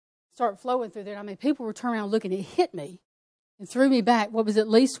start flowing through there. I mean, people were turning around looking. It hit me and threw me back. What was it, at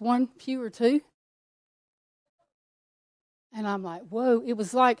least one pew or two? And I'm like, whoa. It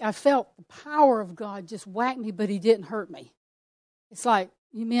was like I felt the power of God just whack me, but he didn't hurt me. It's like,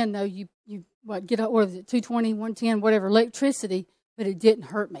 you men know you get up, what was it, 220, 110, whatever, electricity, but it didn't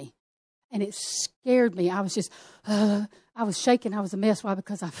hurt me. And it scared me. I was just, I was shaking. I was a mess. Why?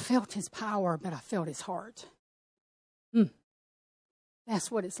 Because I felt his power, but I felt his heart.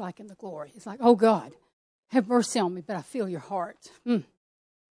 That's what it's like in the glory. It's like, oh God, have mercy on me, but I feel your heart.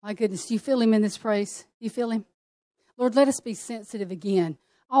 My goodness, do you feel him in this praise? Do you feel him? Lord, let us be sensitive again.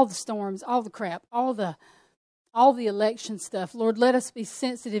 All the storms, all the crap, all the election stuff. Lord, let us be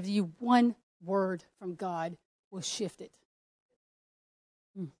sensitive to you. One word from God will shift it.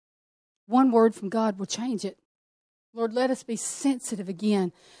 One word from God will change it. Lord, let us be sensitive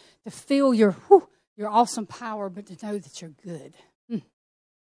again to feel your awesome power, but to know that you're good.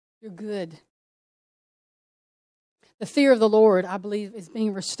 You're good. The fear of the Lord, I believe, is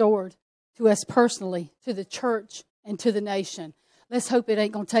being restored to us personally, to the church, and to the nation. Let's hope it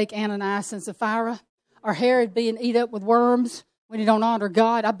ain't going to take Ananias and Sapphira or Herod being eat up with worms when he don't honor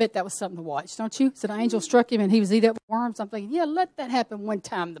God. I bet that was something to watch, don't you? So the angel struck him and he was eat up with worms. I'm thinking, yeah, let that happen one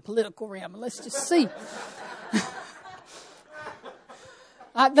time in the political realm. Let's just see.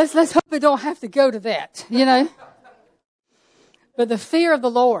 Let's hope it don't have to go to that, But the fear of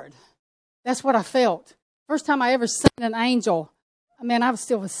the Lord, that's what I felt. First time I ever seen an angel, I was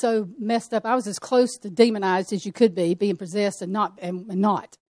still so messed up. I was as close to demonized as you could be, being possessed and not.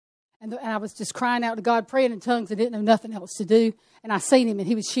 And I was just crying out to God, praying in tongues. I didn't know nothing else to do. And I seen him, and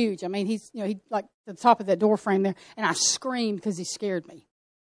he was huge. I mean, he's like the top of that door frame there. And I screamed because he scared me.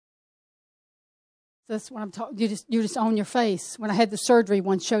 So that's what I'm talking. You're just on your face. When I had the surgery,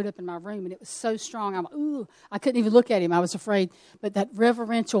 one showed up in my room, and it was so strong. I'm like, ooh, I couldn't even look at him. I was afraid. But that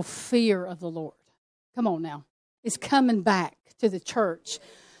reverential fear of the Lord, come on now, is coming back to the church.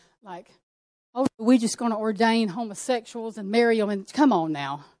 Like, oh, we're just going to ordain homosexuals and marry them. And come on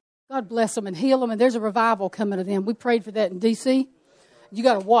now. God bless them and heal them. And there's a revival coming to them. We prayed for that in D.C. You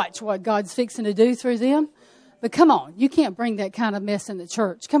got to watch what God's fixing to do through them. But come on, you can't bring that kind of mess in the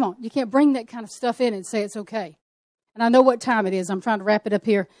church. Come on, you can't bring that kind of stuff in and say it's okay. And I know what time it is. I'm trying to wrap it up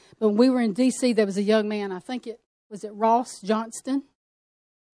here. But when we were in D.C., there was a young man, I think it Ross Johnston.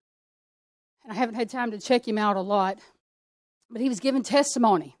 And I haven't had time to check him out a lot. But he was giving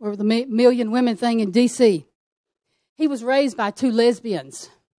testimony over the Million Women thing in D.C. He was raised by two lesbians.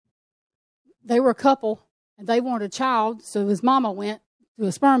 They were a couple, and they wanted a child, so his mama went to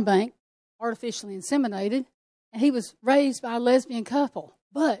a sperm bank, artificially inseminated, and he was raised by a lesbian couple.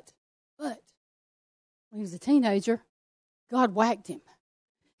 But, when he was a teenager, God whacked him.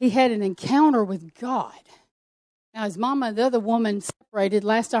 He had an encounter with God. Now, his mama and the other woman separated.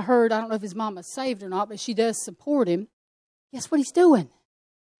 Last I heard, I don't know if his mama's saved or not, but she does support him. Guess what he's doing?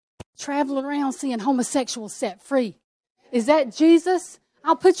 Traveling around seeing homosexuals set free. Is that Jesus?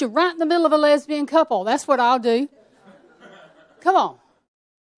 I'll put you right in the middle of a lesbian couple. That's what I'll do. Come on.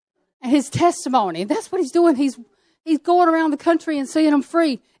 And his testimony, that's what he's doing. He's going around the country and seeing them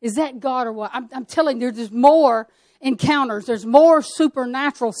free. Is that God or what? I'm telling you, there's more encounters. There's more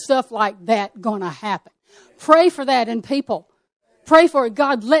supernatural stuff like that going to happen. Pray for that in people. Pray for it.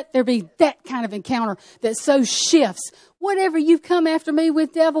 God, let there be that kind of encounter that so shifts. Whatever you've come after me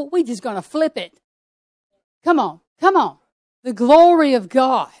with, devil, we just going to flip it. Come on. Come on. The glory of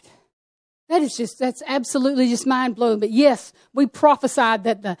God. That's absolutely just mind-blowing. But yes, we prophesied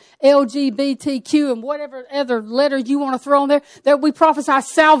that the LGBTQ and whatever other letter you want to throw on there, that we prophesy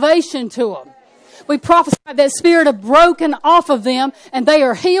salvation to them. We prophesy that spirit of broken off of them, and they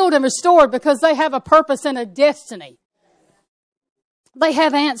are healed and restored because they have a purpose and a destiny. They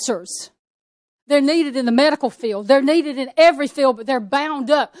have answers. They're needed in the medical field. They're needed in every field, but they're bound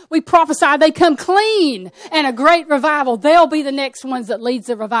up. We prophesy they come clean and a great revival. They'll be the next ones that leads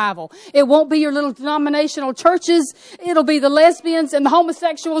the revival. It won't be your little denominational churches. It'll be the lesbians and the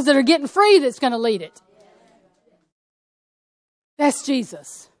homosexuals that are getting free that's going to lead it. That's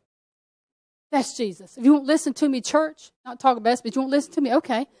Jesus. That's Jesus. If you won't listen to me, church, not talk about this, but you won't listen to me,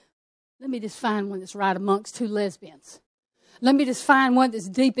 okay. Let me just find one that's right amongst two lesbians. Let me just find one that's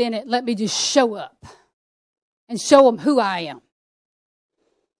deep in it. Let me just show up and show them who I am.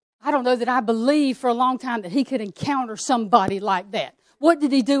 I don't know that I believed for a long time that he could encounter somebody like that. What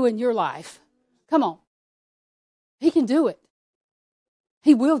did he do in your life? Come on. He can do it.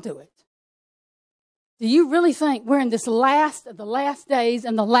 He will do it. Do you really think we're in this last of the last days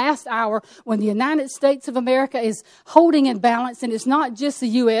and the last hour when the United States of America is holding in balance? And it's not just the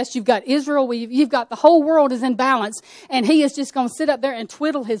U.S. You've got Israel. You've got the whole world is in balance. And he is just going to sit up there and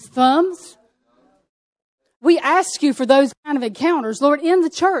twiddle his thumbs? We ask you for those kind of encounters, Lord, in the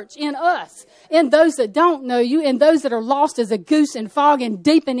church, in us, in those that don't know you, in those that are lost as a goose in fog and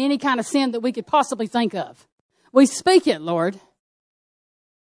deep in any kind of sin that we could possibly think of. We speak it, Lord.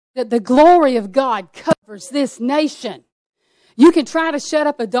 That the glory of God covers this nation. You can try to shut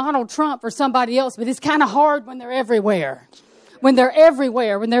up a Donald Trump or somebody else, but it's kind of hard when they're everywhere. When they're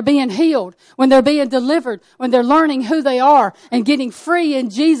everywhere, when they're being healed, when they're being delivered, when they're learning who they are and getting free in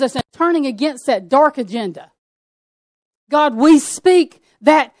Jesus and turning against that dark agenda. God, we speak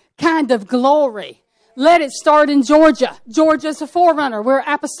that kind of glory. Let it start in Georgia. Georgia's a forerunner. We're an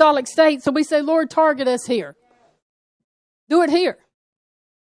apostolic state, so we say, Lord, target us here. Do it here.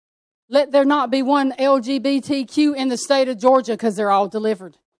 Let there not be one LGBTQ in the state of Georgia because they're all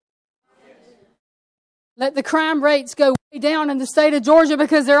delivered. Let the crime rates go way down in the state of Georgia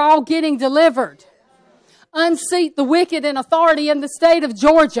because they're all getting delivered. Unseat the wicked in authority in the state of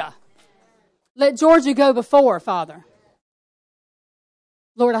Georgia. Let Georgia go before, Father.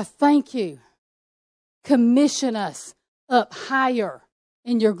 Lord, I thank you. Commission us up higher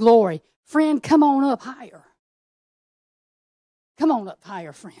in your glory. Friend, come on up higher. Come on up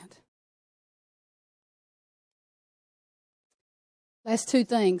higher, friend. Last two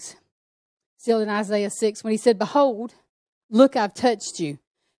things. Still in Isaiah 6, when he said, behold, look, I've touched you.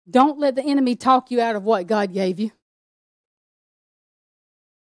 Don't let the enemy talk you out of what God gave you.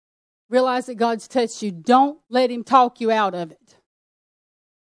 Realize that God's touched you. Don't let him talk you out of it.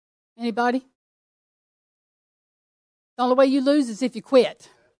 Anybody? The only way you lose is if you quit.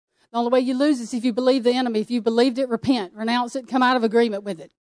 The only way you lose is if you believe the enemy. If you believed it, repent, renounce it, come out of agreement with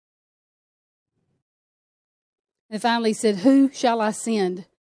it. And finally he said, who shall I send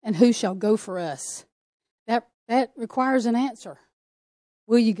and who shall go for us? That requires an answer.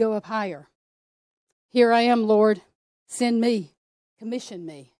 Will you go up higher? Here I am, Lord. Send me. Commission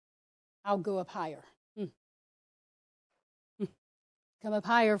me. I'll go up higher. Come up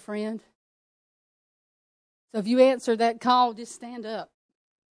higher, friend. So if you answer that call, just stand up.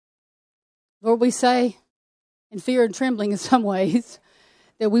 Lord, we say, in fear and trembling in some ways,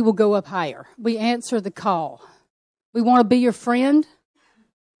 that we will go up higher. We answer the call. We want to be your friend.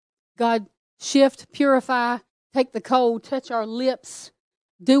 God, shift, purify, take the cold, touch our lips.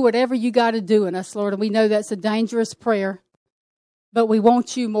 Do whatever you got to do in us, Lord. And we know that's a dangerous prayer. But we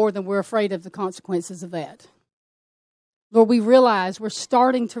want you more than we're afraid of the consequences of that. Lord, we're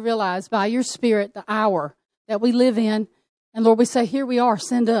starting to realize by your Spirit the hour that we live in. And Lord, we say, here we are,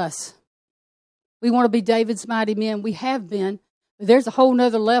 send us. We want to be David's mighty men. We have been. But there's a whole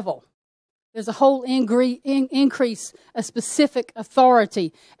nother level. There's a whole increase, a specific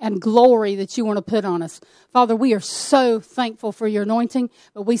authority and glory that you want to put on us. Father, we are so thankful for your anointing,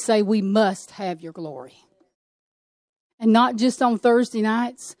 but we say we must have your glory. And not just on Thursday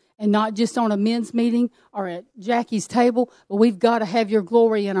nights, and not just on a men's meeting or at Jackie's table, but we've got to have your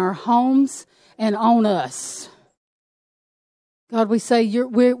glory in our homes and on us. God, we say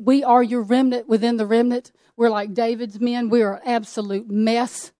we are your remnant within the remnant. We're like David's men. We are an absolute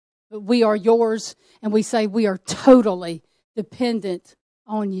mess. But we are yours, and we say we are totally dependent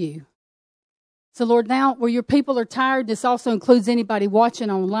on you. So, Lord, now where your people are tired, this also includes anybody watching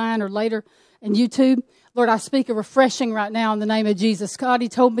online or later in YouTube. Lord, I speak a refreshing right now in the name of Jesus. God, He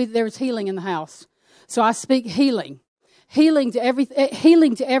told me that there was healing in the house. So I speak healing. Healing to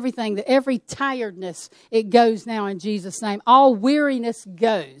everything, that every tiredness, it goes now in Jesus' name. All weariness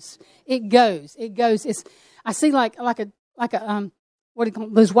goes. It goes. I see like a what do you call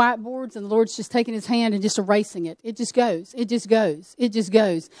it, those whiteboards, and the Lord's just taking His hand and just erasing it. It just goes. It just goes. It just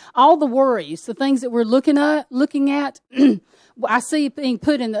goes. All the worries, the things that we're looking at, I see being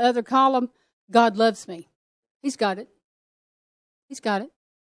put in the other column. God loves me. He's got it. He's got it.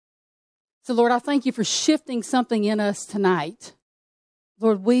 So, Lord, I thank you for shifting something in us tonight.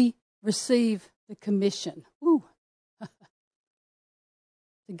 Lord, we receive the commission to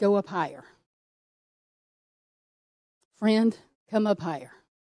go up higher. Friend, come up higher.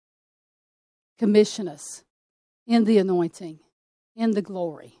 Commission us in the anointing, in the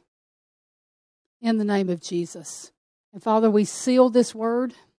glory, in the name of Jesus. And Father, we seal this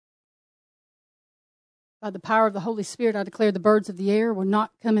word. By the power of the Holy Spirit, I declare the birds of the air will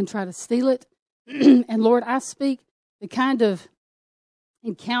not come and try to steal it. And Lord, I speak the kind of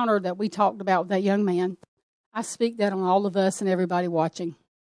encounter that we talked about with that young man. I speak that on all of us and everybody watching.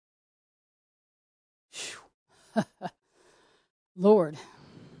 Lord,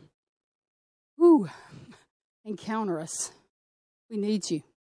 encounter us. We need you.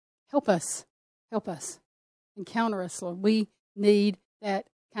 Help us. Help us. Encounter us, Lord. We need that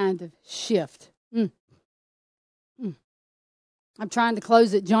kind of shift. I'm trying to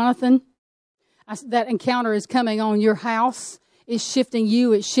close it. Jonathan, that encounter is coming on your house. It's shifting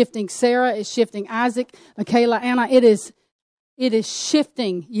you. It's shifting Sarah. It's shifting Isaac, Michaela, Anna. It is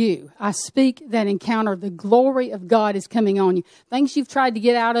shifting you. I speak that encounter. The glory of God is coming on you. Things you've tried to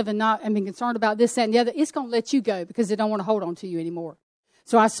get out of and been concerned about this, that, and the other, it's going to let you go because they don't want to hold on to you anymore.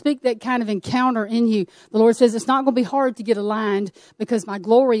 So I speak that kind of encounter in you. The Lord says it's not going to be hard to get aligned because my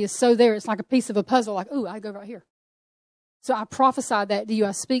glory is so there. It's like a piece of a puzzle, like, I go right here. So I prophesy that to you.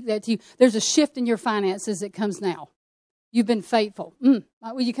 I speak that to you. There's a shift in your finances that comes now. You've been faithful. Will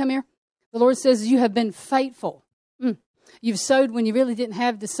you come here? The Lord says you have been faithful. You've sowed when you really didn't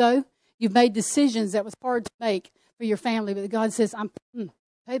have to sow. You've made decisions that was hard to make for your family. But God says,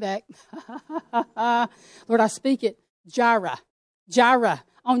 payback. Lord, I speak it. Jireh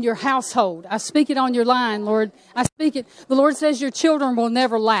on your household. I speak it on your line, Lord. I speak it. The Lord says your children will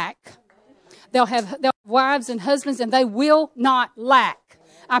never lack. They'll have wives and husbands, and they will not lack.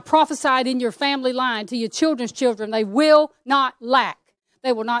 I prophesied in your family line to your children's children, they will not lack.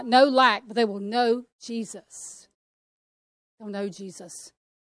 They will not know lack, but they will know Jesus. They'll know Jesus.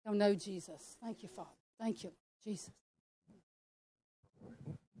 They'll know Jesus. Thank you, Father. Thank you, Jesus.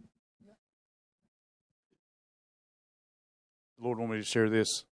 The Lord wanted me to share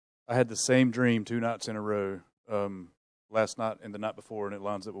this. I had the same dream 2 nights in a row, last night and the night before, and it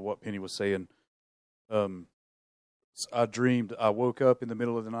lines up with what Penny was saying. I dreamed, I woke up in the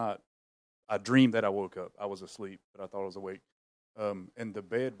middle of the night. I dreamed that I woke up. I was asleep, but I thought I was awake. And the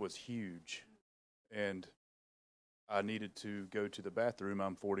bed was huge, and I needed to go to the bathroom.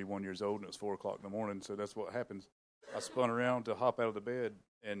 I'm 41 years old, and it was 4 o'clock in the morning, so that's what happens. I spun around to hop out of the bed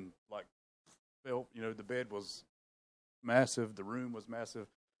and, felt, the bed was massive. The room was massive.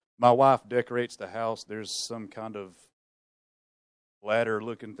 My wife decorates the house. There's some kind of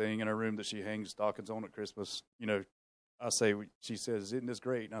ladder-looking thing in her room that she hangs stockings on at Christmas. She says, "Isn't this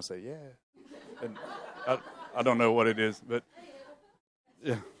great?" And I say, "Yeah." And I don't know what it is, but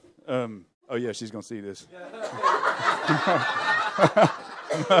yeah. Oh yeah, she's gonna see this.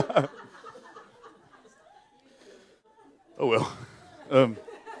 Oh well.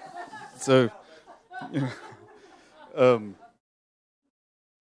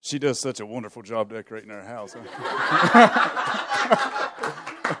 She does such a wonderful job decorating her house.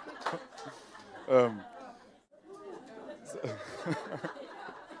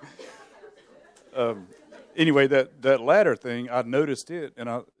 Anyway, that ladder thing, I noticed it,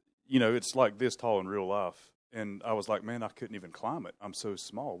 and it's like this tall in real life, and I was like, man, I couldn't even climb it. I'm so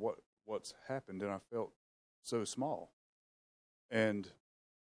small. What's happened? And I felt so small, and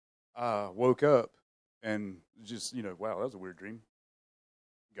I woke up and just wow, that was a weird dream.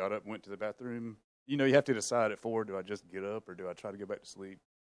 Got up, went to the bathroom. You have to decide at 4, do I just get up or do I try to go back to sleep?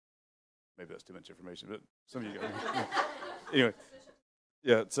 Maybe that's too much information, but some of you guys. Anyway,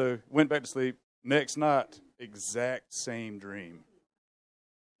 yeah, so went back to sleep. Next night, exact same dream.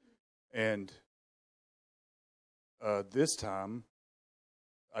 And this time,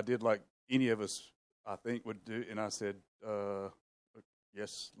 I did like any of us, I think, would do, and I said,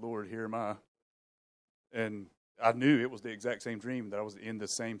 yes, Lord, here am I. And I knew it was the exact same dream, that I was in the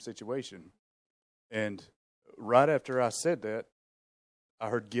same situation. And right after I said that, I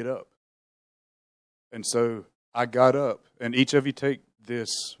heard get up. And so I got up, and each of you take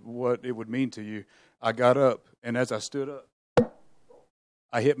this, what it would mean to you. I got up, and as I stood up,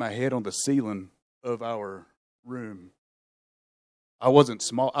 I hit my head on the ceiling of our room. I wasn't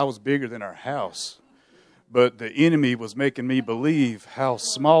small. I was bigger than our house. But the enemy was making me believe how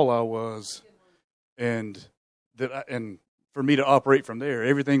small I was, and for me to operate from there.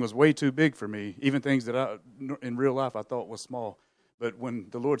 Everything was way too big for me, even things that in real life I thought was small. But when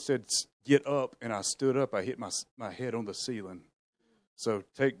the Lord said, get up, and I stood up, I hit my head on the ceiling. So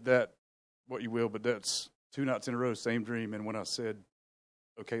take that what you will, but that's 2 nights in a row, same dream. And when I said,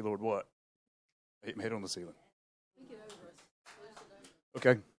 okay, Lord, what? I hit my head on the ceiling.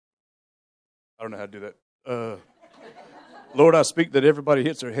 Okay. I don't know how to do that. Lord, I speak that everybody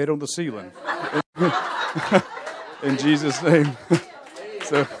hits their head on the ceiling. In Jesus' name.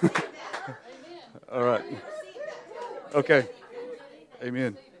 So, all right. Okay.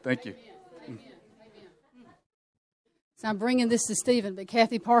 Amen. Thank you. So I'm bringing this to Stephen, but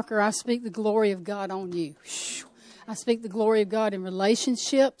Kathy Parker, I speak the glory of God on you. I speak the glory of God in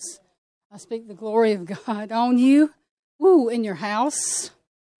relationships. I speak the glory of God on you. Woo, in your house.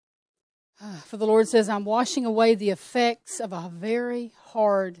 For the Lord says, I'm washing away the effects of a very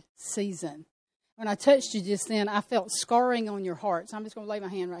hard season. When I touched you just then, I felt scarring on your heart. So I'm just going to lay my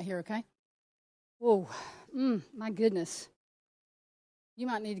hand right here, okay? Whoa. My goodness. You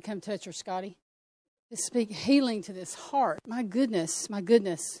might need to come touch her, Scotty. Just speak healing to this heart. My goodness, my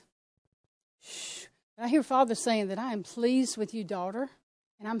goodness. Shh. I hear Father saying that I am pleased with you, daughter,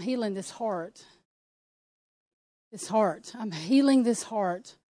 and I'm healing this heart. This heart. I'm healing this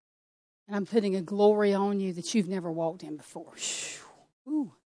heart, and I'm putting a glory on you that you've never walked in before. Shh.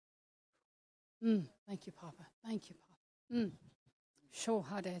 Ooh. Thank you, Papa. Thank you, Papa. Show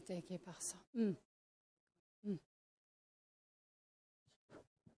how that they keep us.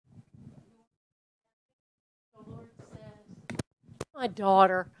 My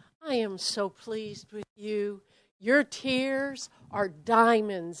daughter, I am so pleased with you. Your tears are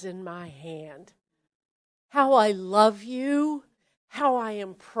diamonds in my hand. How I love you, how I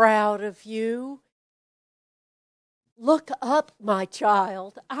am proud of you. Look up, my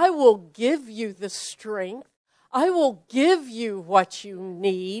child. I will give you the strength. I will give you what you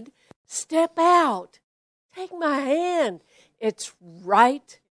need. Step out. Take my hand. It's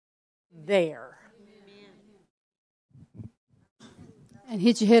right there. And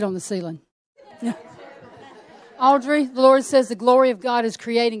hit your head on the ceiling. Audrey, the Lord says the glory of God is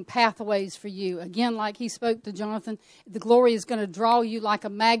creating pathways for you. Again, like he spoke to Jonathan, the glory is going to draw you like a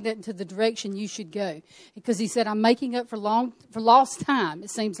magnet into the direction you should go. Because he said, I'm making up for lost time, it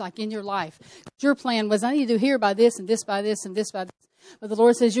seems like, in your life. Your plan was, I need to do here by this and this by this and this by this. But the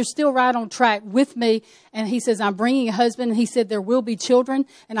Lord says, you're still right on track with me. And he says, I'm bringing a husband. And he said, there will be children.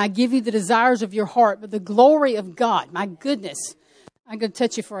 And I give you the desires of your heart. But the glory of God, my goodness. I'm going to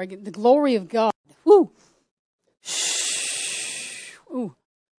touch you for again. The glory of God. Woo. Shh. Ooh.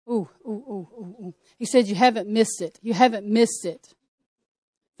 Ooh. Ooh. Ooh. Ooh. Ooh. He said, you haven't missed it. You haven't missed it.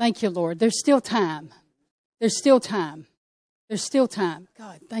 Thank you, Lord. There's still time. There's still time. There's still time.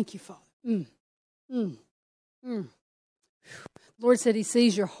 God, thank you, Father. Lord said he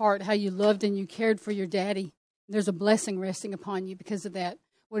sees your heart, how you loved and you cared for your daddy. There's a blessing resting upon you because of that.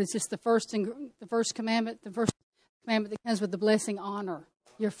 What is this? The first commandment? The first commandment that comes with the blessing, honor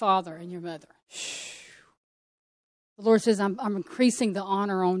your father and your mother. Shh. The Lord says, I'm increasing the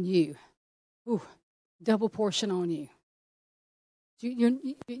honor on you. Ooh, double portion on you.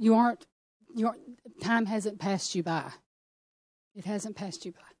 You aren't, time hasn't passed you by. It hasn't passed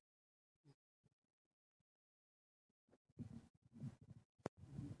you by.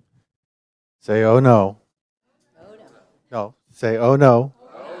 Say, oh no. Oh no. No, say, oh no.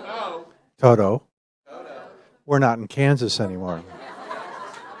 Oh, no. Toto. Toto. We're not in Kansas anymore.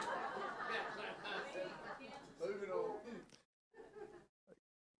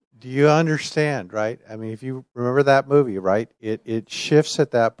 Do you understand, right? I mean, if you remember that movie, right? It shifts at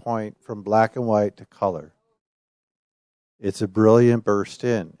that point from black and white to color. It's a brilliant burst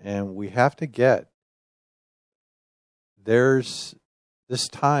in. And we have to get, this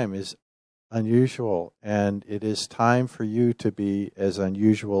time is unusual, and it is time for you to be as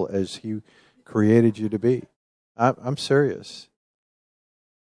unusual as He created you to be. I'm serious.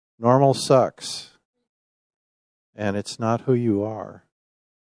 Normal sucks, and it's not who you are.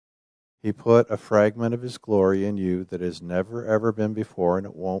 He put a fragment of His glory in you that has never, ever been before, and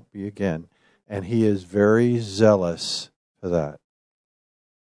it won't be again. And He is very zealous for that.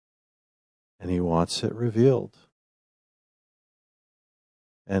 And He wants it revealed.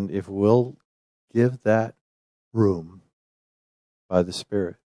 And if we'll give that room by the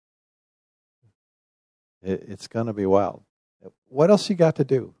Spirit. It's going to be wild. What else you got to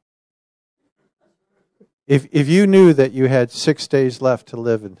do? If you knew that you had 6 days left to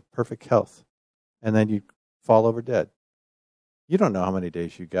live in perfect health, and then you fall over dead, you don't know how many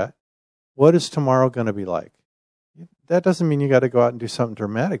days you got. What is tomorrow going to be like? That doesn't mean you got to go out and do something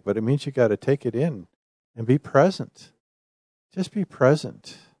dramatic, but it means you got to take it in and be present. Just be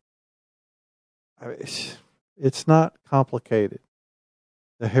present. It's not complicated.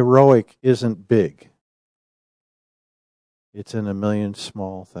 The heroic isn't big. It's in a million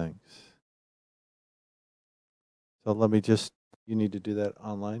small things. So let me just, you need to do that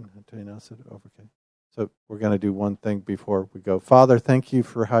online until you announce it? Okay. So we're going to do one thing before we go. Father, thank you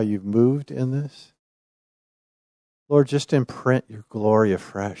for how you've moved in this. Lord, just imprint your glory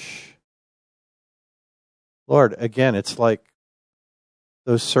afresh. Lord, again, it's like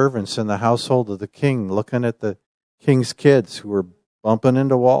those servants in the household of the king looking at the king's kids who were bumping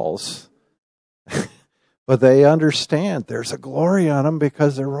into walls. But they understand there's a glory on them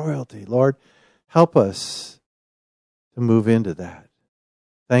because they're royalty. Lord, help us to move into that.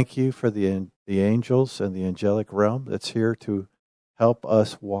 Thank you for the angels and the angelic realm that's here to help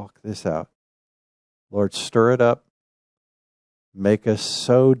us walk this out. Lord, stir it up. Make us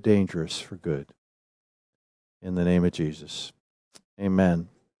so dangerous for good. In the name of Jesus. Amen.